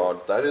from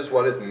God. That is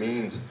what it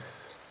means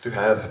to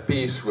have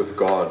peace with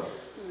God.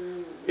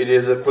 It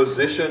is a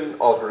position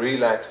of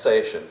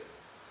relaxation.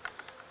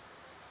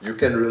 You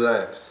can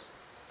relax.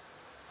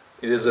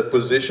 It is a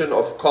position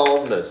of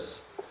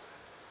calmness.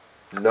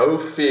 No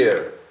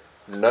fear.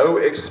 No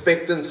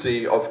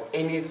expectancy of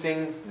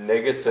anything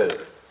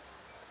negative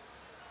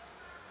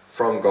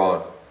from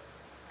God.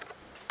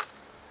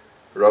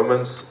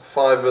 Romans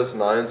 5 verse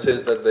 9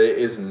 says that there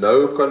is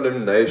no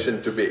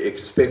condemnation to be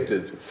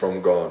expected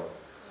from God.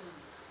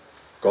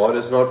 God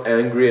is not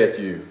angry at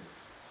you.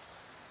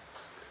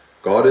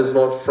 God is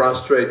not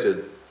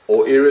frustrated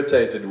or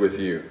irritated with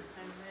you.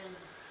 Amen.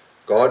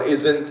 God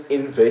isn't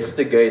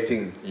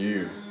investigating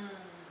you.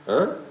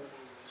 Huh?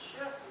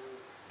 Sure.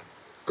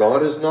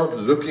 God is not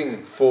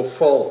looking for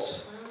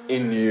faults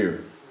in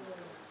you.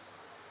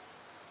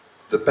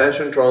 The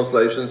Passion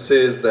Translation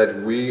says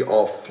that we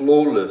are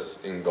flawless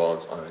in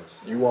God's eyes.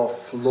 You are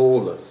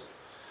flawless.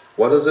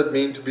 What does it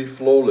mean to be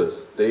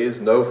flawless? There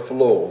is no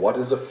flaw. What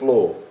is a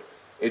flaw?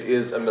 It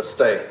is a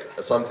mistake,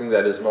 something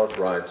that is not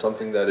right,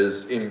 something that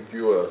is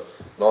impure,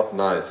 not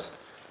nice.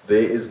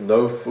 There is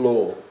no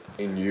flaw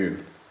in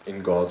you,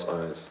 in God's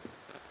eyes.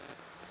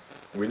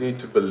 We need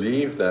to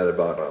believe that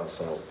about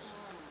ourselves.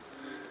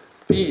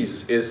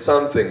 Peace is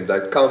something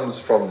that comes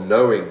from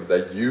knowing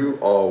that you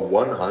are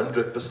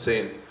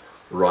 100%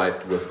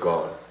 right with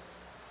God.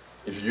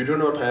 If you do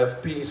not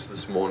have peace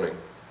this morning,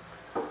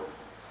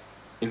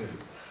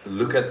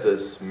 look at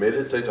this,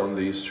 meditate on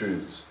these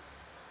truths.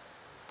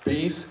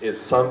 Peace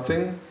is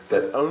something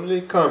that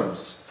only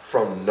comes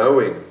from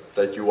knowing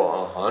that you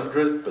are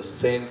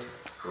 100%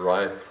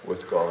 right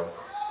with God.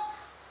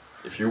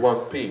 If you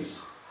want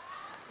peace,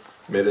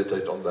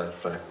 meditate on that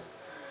fact.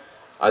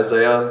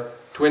 Isaiah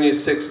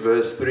 26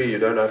 verse 3, you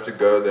don't have to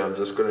go there, I'm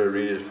just going to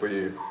read it for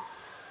you.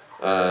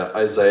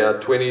 Isaiah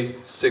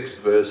 26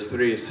 verse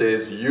 3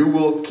 says, you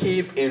will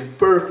keep in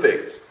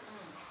perfect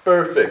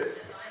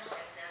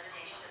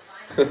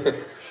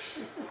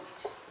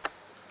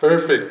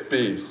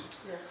peace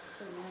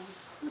Yes.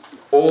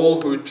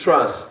 all who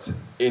trust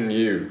in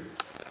you,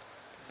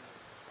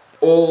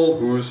 all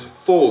whose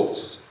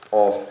thoughts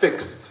are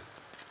fixed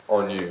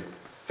on you.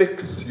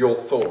 Fix your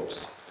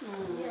thoughts.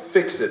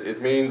 Fix it.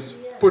 It means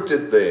put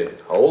it there,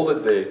 hold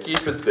it there,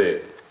 keep it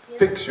there.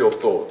 Fix your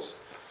thoughts.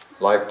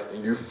 Like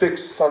you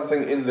fix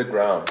something in the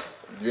ground.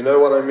 You know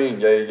what I mean?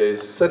 Jy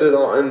sit dit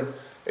daarin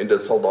en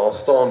dit sal daar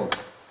staan.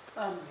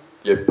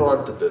 Jy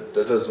planted it.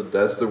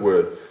 That's the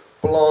word.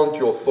 Plant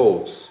your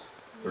thoughts.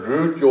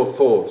 Root your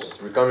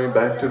thoughts. We're coming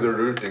back to the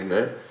rooting,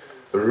 né?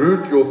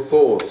 Root your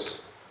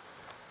thoughts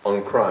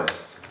on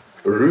Christ.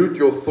 Root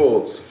your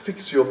thoughts.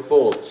 Fix your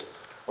thoughts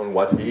on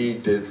what He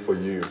did for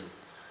you.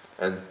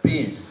 And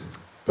peace,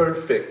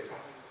 perfect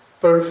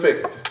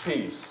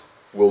peace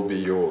will be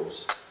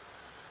yours.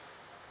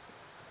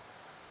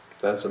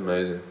 That's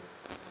amazing.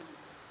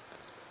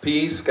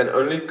 Peace can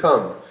only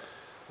come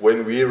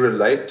when we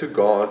relate to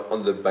God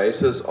on the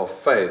basis of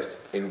faith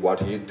in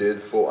what He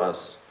did for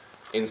us,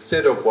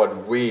 instead of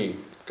what we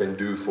can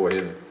do for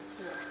Him.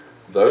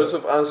 Those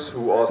of us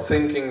who are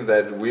thinking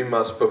that we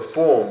must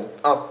perform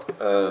up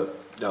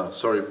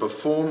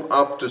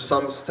to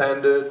some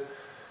standard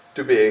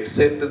to be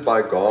accepted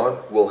by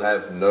God will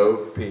have no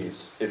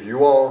peace. If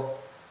you are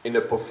in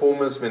a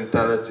performance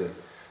mentality,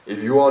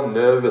 if you are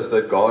nervous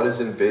that God is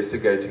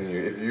investigating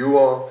you, if you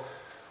are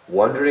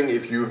wondering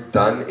if you've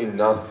done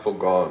enough for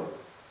God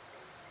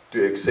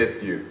to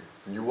accept you,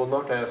 you will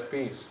not have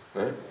peace.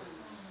 Right?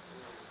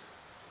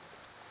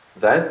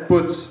 That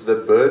puts the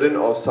burden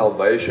of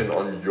salvation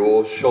on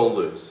your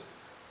shoulders.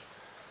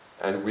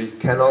 And we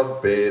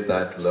cannot bear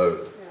that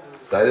load.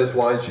 That is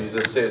why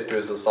Jesus said to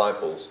His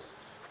disciples,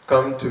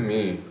 come to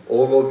me,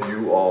 all of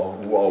you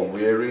who are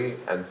weary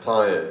and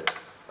tired,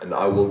 and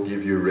I will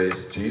give you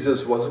rest.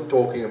 Jesus wasn't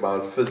talking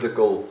about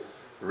physical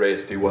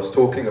rest. He was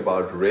talking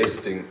about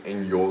resting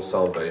in your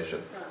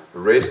salvation.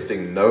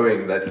 Resting,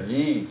 knowing that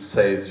He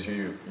saves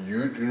you.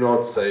 You do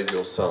not save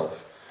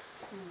yourself.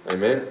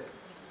 Amen?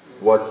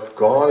 What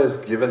God has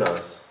given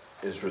us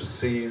is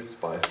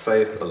received by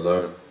faith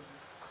alone.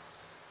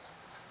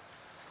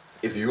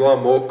 If you are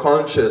more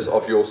conscious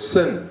of your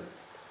sin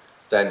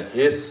than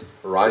His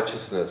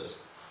righteousness,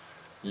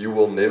 you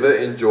will never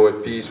enjoy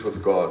peace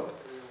with God.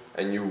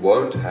 And you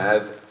won't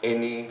have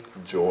any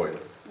joy.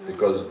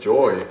 Because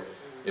joy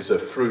is a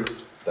fruit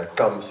that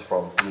comes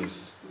from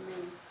peace.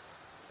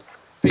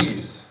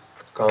 Peace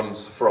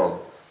comes from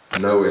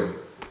knowing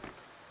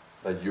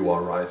that you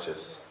are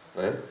righteous.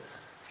 Right?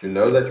 If you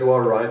know that you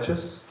are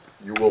righteous,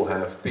 you will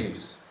have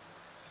peace.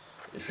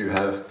 If you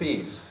have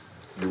peace,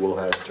 you will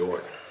have joy.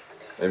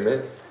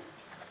 Amen?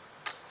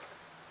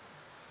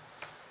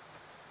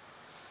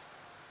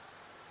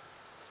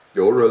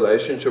 Your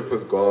relationship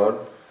with God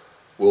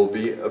will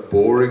be a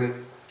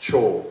boring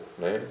chore.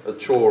 Nee? A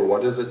chore,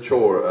 what is a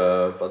chore?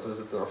 Wat is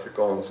it in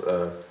Afrikaans?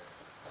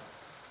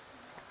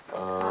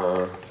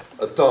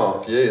 A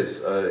taak,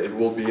 yes.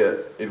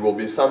 It will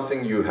be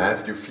something you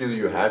feel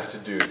you have to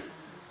do.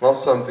 Not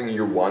something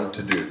you want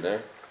to do, no?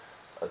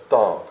 A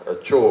task, a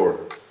chore.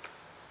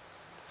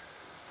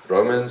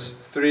 Romans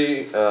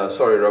 5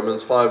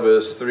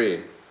 verse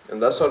 3.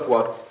 And that's not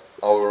what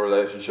our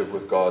relationship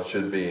with God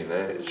should be. No?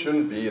 It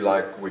shouldn't be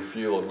like we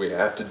feel we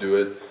have to do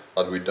it,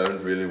 but we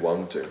don't really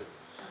want to.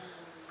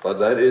 But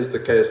that is the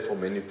case for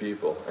many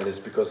people, and it's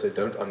because they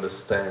don't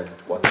understand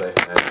what they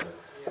have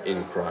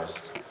in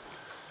Christ.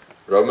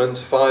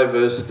 Romans 5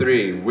 verse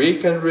 3. We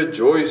can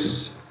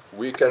rejoice.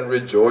 We can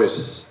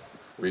rejoice.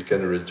 We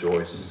can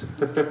rejoice.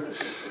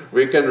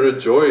 We can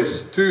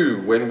rejoice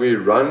too when we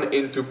run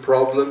into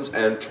problems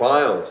and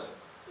trials.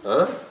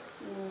 Huh?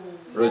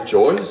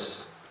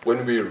 Rejoice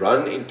when we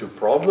run into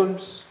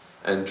problems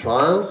and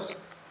trials.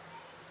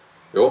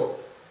 Yo,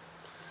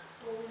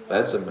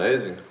 that's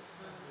amazing.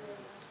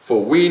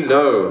 For we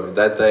know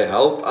that they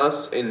help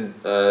us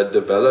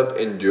develop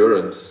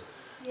endurance.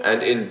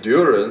 And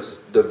endurance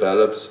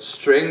develops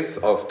strength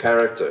of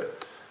character.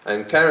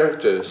 And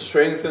character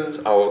strengthens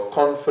our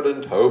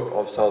confident hope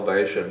of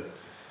salvation.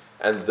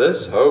 And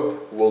this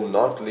hope will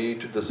not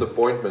lead to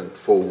disappointment.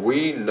 For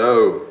we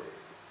know.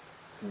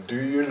 Do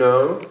you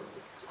know?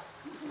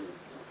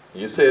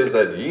 He says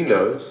that he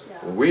knows.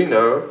 We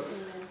know.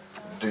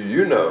 Do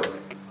you know?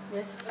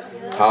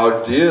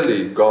 How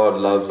dearly God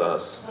loves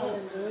us.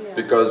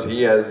 Because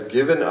He has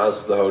given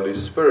us the Holy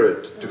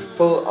Spirit to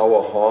fill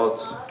our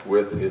hearts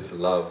with His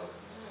love.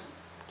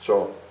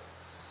 So,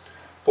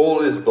 Paul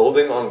is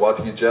building on what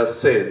he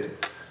just said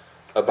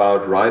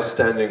about right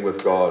standing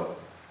with God.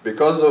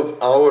 Because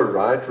of our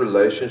right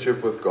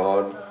relationship with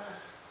God,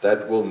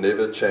 that will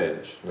never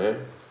change. No?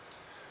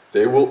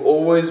 There will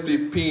always be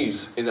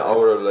peace in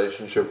our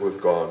relationship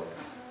with God.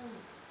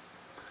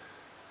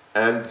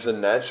 And the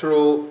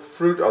natural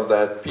fruit of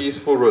that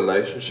peaceful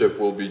relationship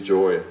will be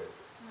joy.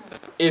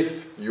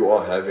 If you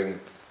are having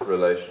a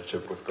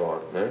relationship with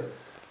God. No?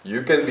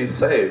 You can be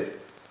saved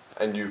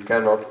and you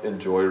cannot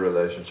enjoy a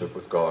relationship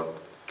with God.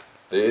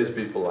 There is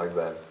people like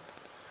that.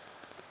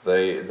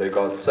 They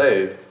got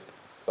saved,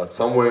 but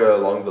somewhere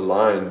along the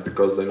line,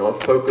 because they're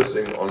not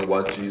focusing on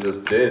what Jesus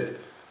did,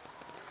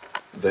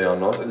 they are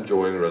not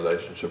enjoying a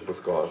relationship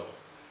with God.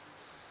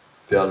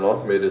 They are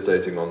not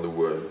meditating on the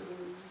Word.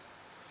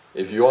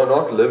 If you are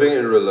not living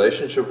in a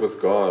relationship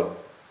with God,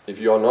 if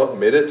you are not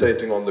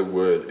meditating on the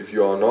Word, if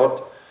you are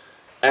not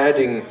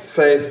adding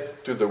faith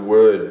to the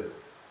Word,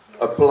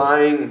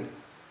 applying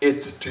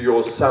it to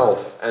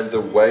yourself and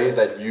the way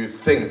that you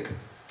think,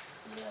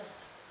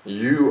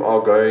 you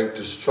are going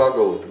to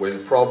struggle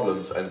when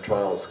problems and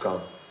trials come.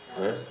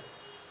 Eh?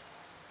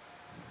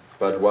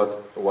 But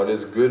what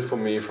is good for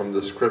me from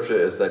the scripture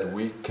is that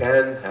we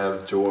can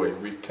have joy,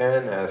 we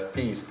can have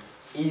peace,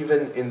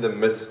 even in the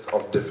midst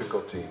of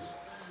difficulties.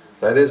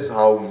 That is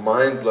how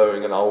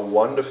mind-blowing and how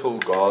wonderful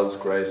God's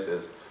grace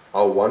is.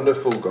 How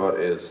wonderful God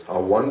is.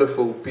 How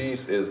wonderful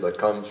peace is that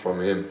comes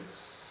from Him.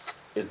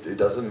 It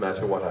doesn't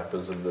matter what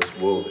happens in this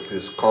world. It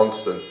is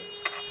constant.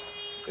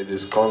 It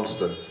is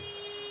constant.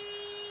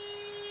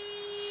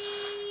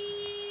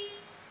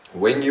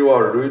 When you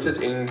are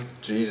rooted in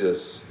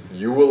Jesus,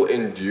 you will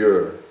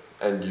endure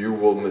and you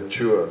will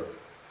mature.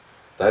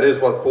 That is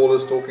what Paul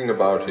is talking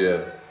about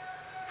here.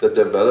 The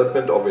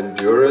development of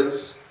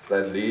endurance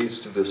that leads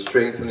to the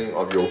strengthening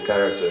of your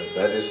character.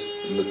 That is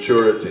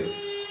maturity.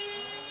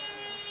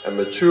 A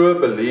mature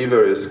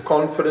believer is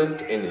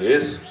confident in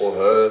his or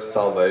her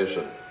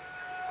salvation.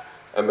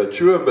 A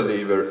mature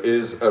believer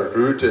is a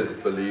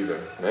rooted believer.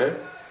 Eh?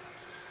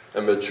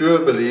 A mature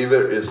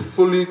believer is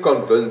fully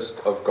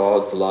convinced of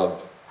God's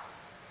love.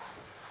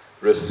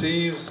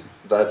 Receives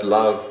that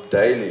love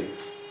daily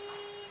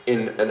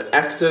in an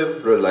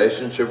active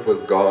relationship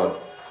with God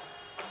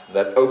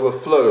that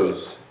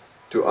overflows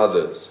to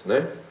others.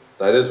 Ne?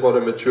 That is what a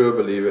mature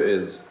believer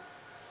is.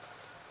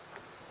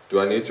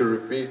 Do I need to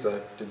repeat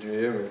that? Did you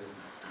hear me?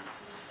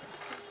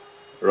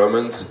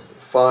 Romans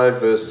 5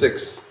 verse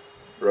 6.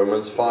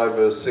 Romans 5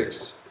 verse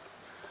 6.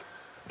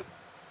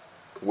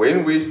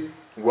 When we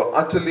were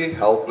utterly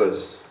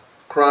helpless,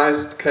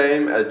 Christ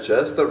came at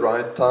just the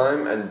right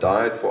time and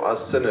died for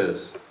us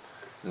sinners.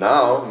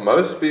 Now,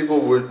 most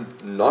people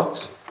would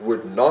not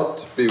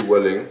be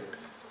willing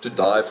to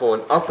die for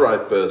an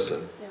upright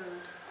person.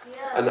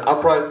 An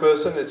upright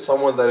person is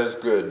someone that is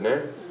good,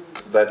 ne?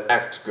 That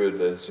acts good.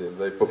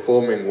 They're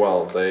performing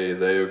well.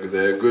 They're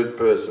a good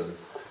person.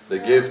 They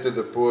give to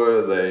the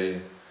poor.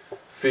 They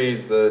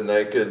feed the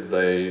naked.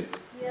 They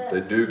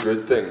do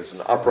good things.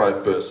 An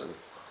upright person.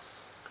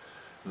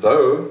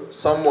 Though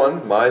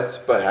someone might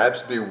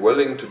perhaps be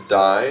willing to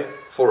die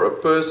for a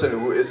person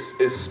who is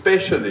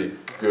especially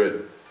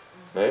good.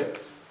 Ne?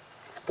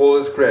 Paul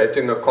is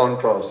creating a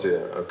contrast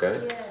here.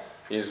 Okay,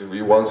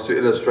 he wants to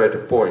illustrate a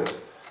point.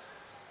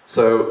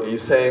 So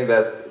he's saying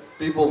that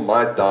people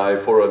might die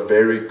for a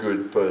very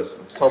good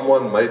person.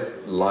 Someone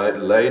might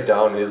lay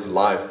down his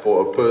life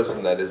for a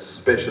person that is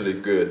especially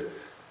good.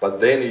 But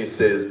then he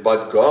says,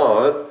 but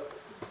God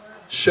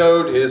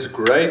showed His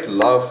great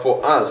love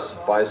for us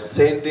by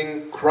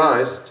sending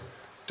Christ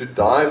to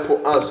die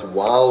for us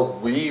while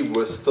we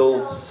were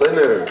still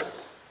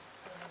sinners.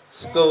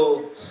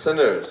 still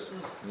sinners.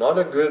 Not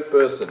a good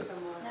person.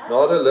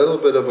 Not a little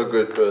bit of a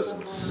good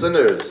person.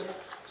 Sinners.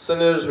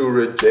 Sinners who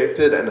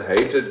rejected and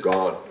hated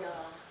God.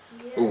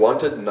 Who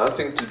wanted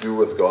nothing to do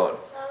with God.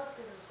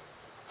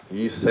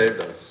 He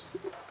saved us.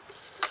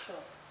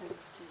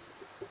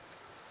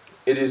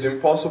 It is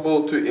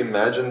possible to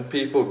imagine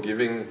people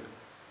giving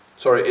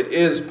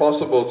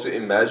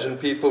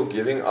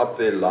up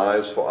their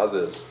lives for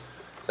others.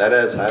 That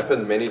has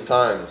happened many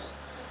times.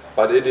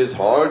 But it is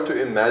hard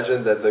to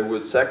imagine that they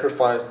would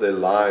sacrifice their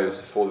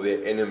lives for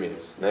their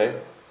enemies. No?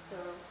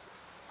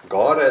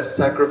 God has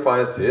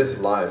sacrificed His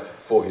life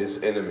for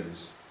His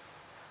enemies.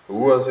 Who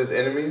was His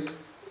enemies?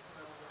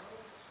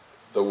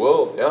 The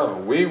world. Yeah,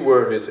 we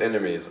were His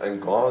enemies,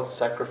 and God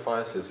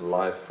sacrificed His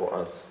life for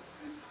us.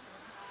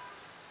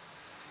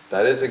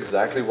 That is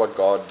exactly what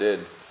God did.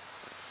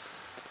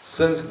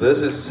 Since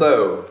this is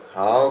so,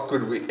 how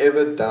could we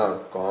ever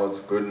doubt God's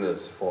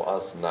goodness for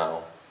us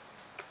now?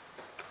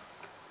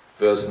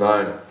 Verse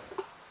 9.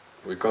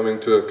 We're coming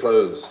to a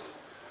close.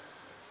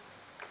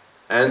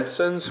 And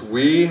since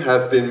we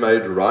have been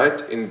made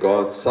right in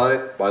God's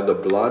sight by the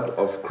blood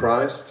of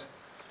Christ,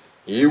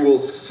 He will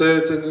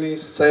certainly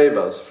save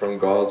us from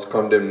God's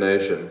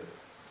condemnation.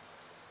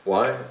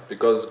 Why?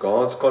 Because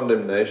God's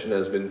condemnation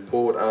has been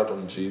poured out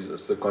on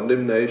Jesus. The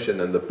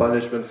condemnation and the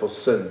punishment for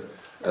sin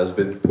has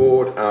been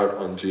poured out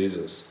on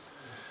Jesus.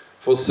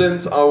 For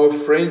since our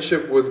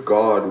friendship with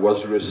God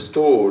was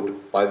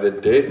restored by the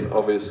death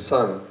of His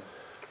Son,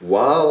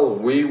 while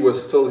we were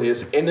still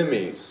His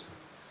enemies,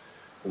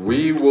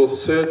 we will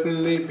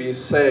certainly be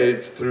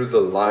saved through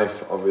the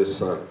life of His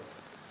Son.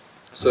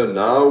 So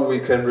now we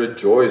can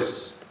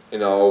rejoice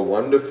in our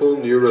wonderful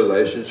new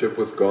relationship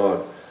with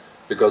God,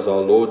 because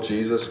our Lord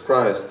Jesus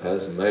Christ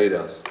has made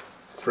us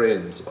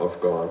friends of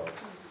God.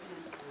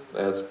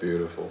 That's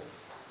beautiful.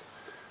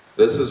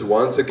 This is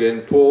once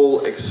again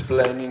Paul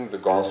explaining the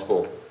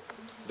gospel.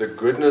 The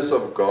goodness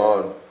of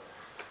God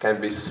can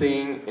be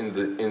seen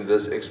in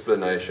this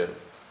explanation.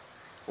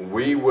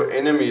 We were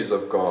enemies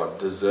of God,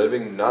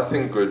 deserving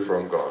nothing good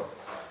from God.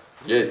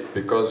 Yet,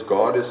 because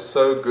God is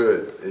so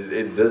good,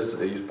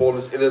 Paul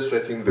is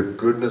illustrating the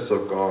goodness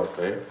of God.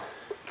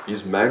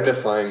 He's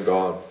magnifying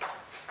God.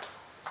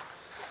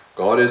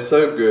 God is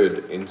so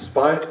good, in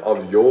spite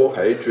of your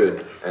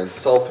hatred and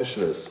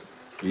selfishness,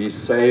 He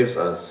saves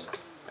us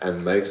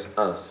and makes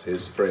us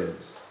His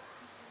friends.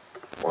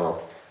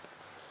 Wow.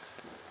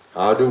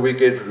 How do we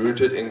get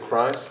rooted in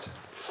Christ?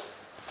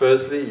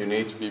 Firstly, you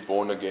need to be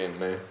born again.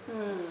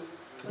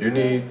 You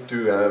need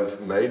to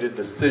have made a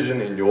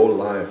decision in your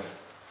life.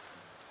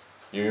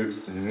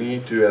 You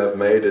need to have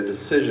made a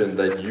decision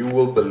that you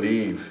will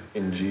believe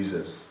in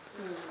Jesus.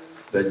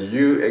 That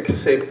you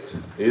accept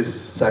His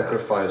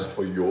sacrifice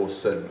for your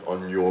sin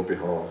on your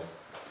behalf.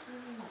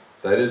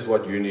 That is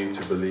what you need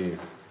to believe.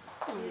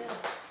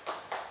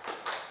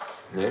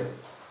 Yeah?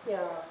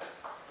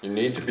 You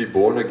need to be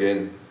born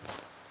again.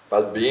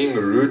 But being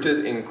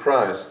rooted in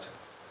Christ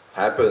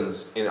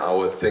happens in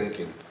our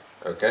thinking.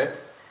 Okay?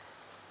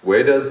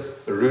 Where does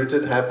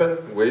rooted happen?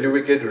 Where do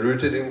we get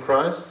rooted in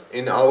Christ?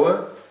 In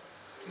our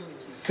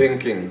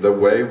thinking, the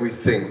way we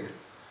think.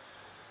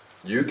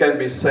 You can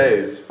be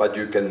saved, but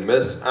you can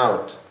miss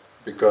out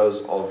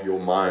because of your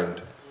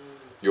mind.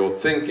 Your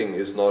thinking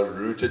is not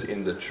rooted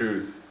in the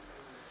truth.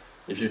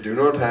 If you do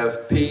not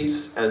have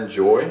peace and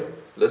joy,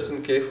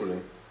 listen carefully.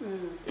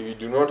 If you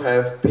do not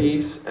have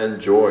peace and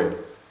joy,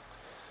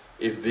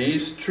 if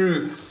these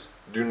truths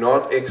do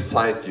not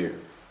excite you,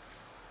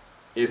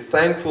 if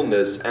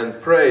thankfulness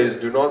and praise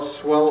do not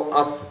swell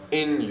up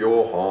in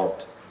your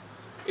heart,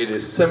 it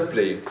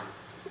simply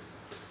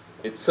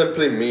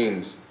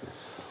means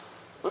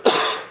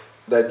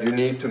that you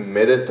need to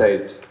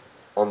meditate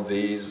on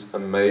these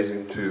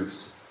amazing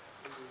truths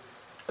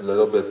a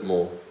little bit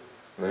more.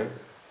 No?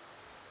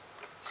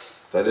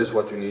 That is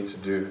what you need to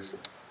do.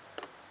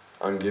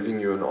 I'm giving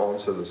you an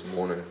answer this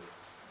morning.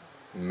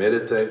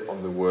 Meditate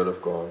on the Word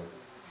of God.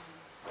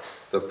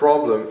 The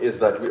problem is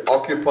that we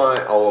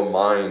occupy our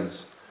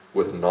minds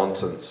with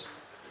nonsense.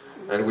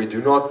 And we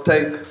do not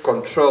take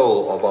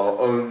control of our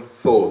own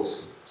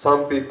thoughts.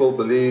 Some people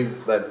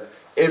believe that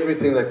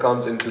everything that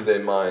comes into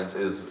their minds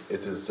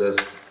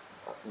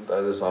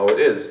that is how it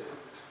is.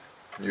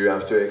 You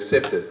have to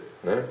accept it.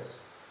 No?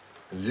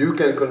 You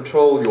can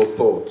control your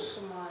thoughts.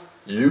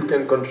 You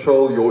can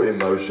control your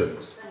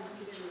emotions.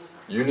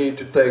 You need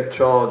to take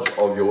charge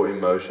of your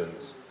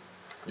emotions.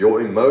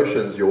 Your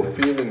emotions, your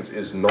feelings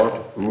is not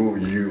who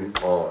you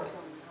are.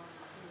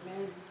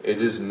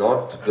 It is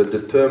not the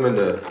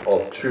determiner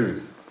of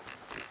truth.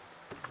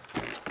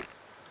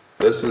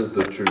 This is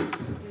the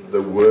truth.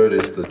 The Word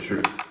is the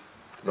truth.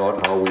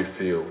 Not how we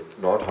feel,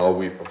 not how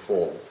we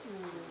perform.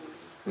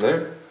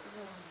 No?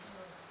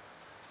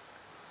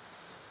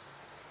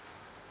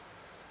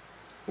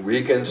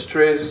 We can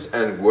stress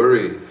and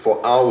worry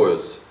for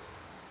hours,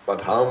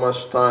 but how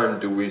much time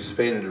do we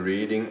spend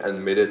reading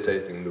and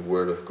meditating the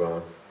Word of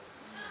God?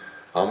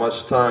 How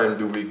much time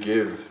do we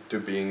give to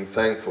being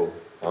thankful?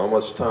 How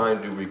much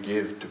time do we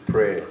give to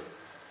prayer?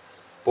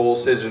 Paul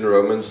says in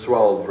Romans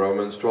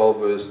 12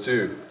 verse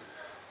 2,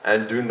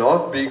 and do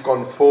not be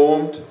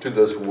conformed to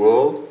this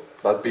world,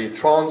 but be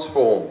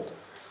transformed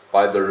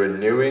by the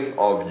renewing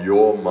of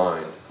your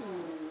mind.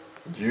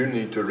 You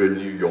need to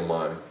renew your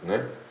mind,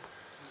 né?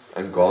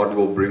 And God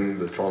will bring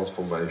the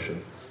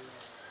transformation.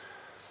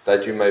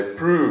 That you may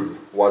prove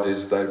what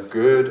is the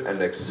good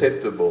and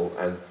acceptable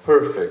and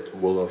perfect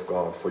will of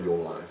God for your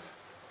life.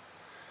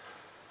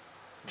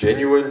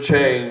 Genuine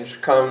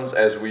change comes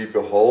as we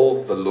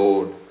behold the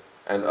Lord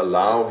and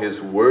allow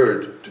His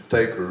Word to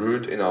take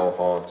root in our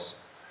hearts.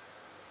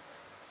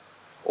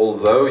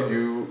 Although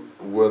you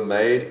were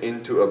made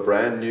into a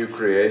brand new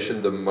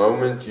creation the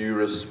moment you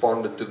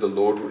responded to the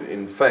Lord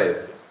in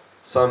faith,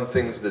 some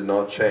things did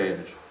not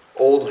change.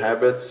 Old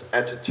habits,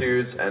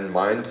 attitudes, and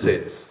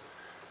mindsets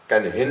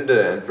can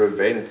hinder and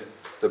prevent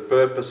the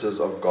purposes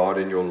of God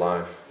in your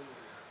life,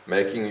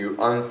 making you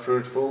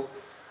unfruitful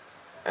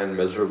and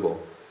miserable.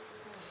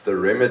 The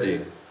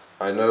remedy,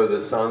 I know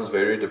this sounds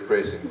very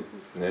depressing,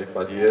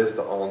 but here's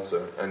the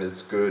answer, and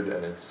it's good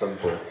and it's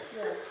simple.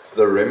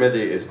 The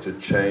remedy is to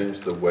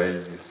change the way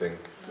you think.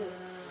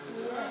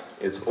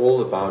 It's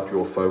all about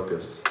your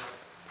focus.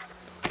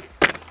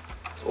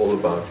 It's all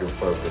about your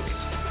focus.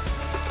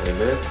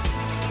 Amen.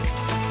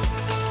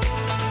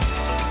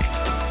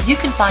 You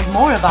can find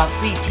more of our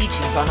free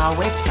teachings on our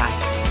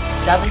website,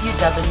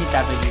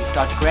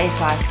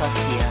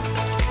 www.gracelife.co.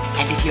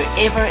 And if you're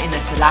ever in the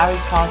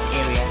Lowry's Pass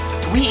area,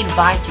 we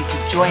invite you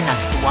to join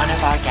us for one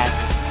of our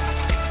gatherings.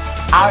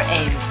 Our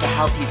aim is to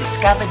help you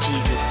discover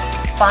Jesus,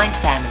 find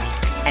family,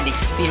 and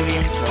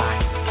experience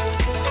life.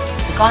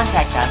 To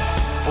contact us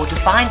or to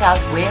find out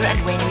where and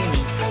when we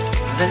meet,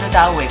 visit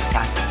our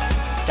website,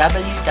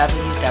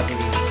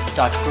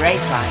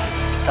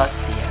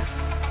 www.gracelife.co.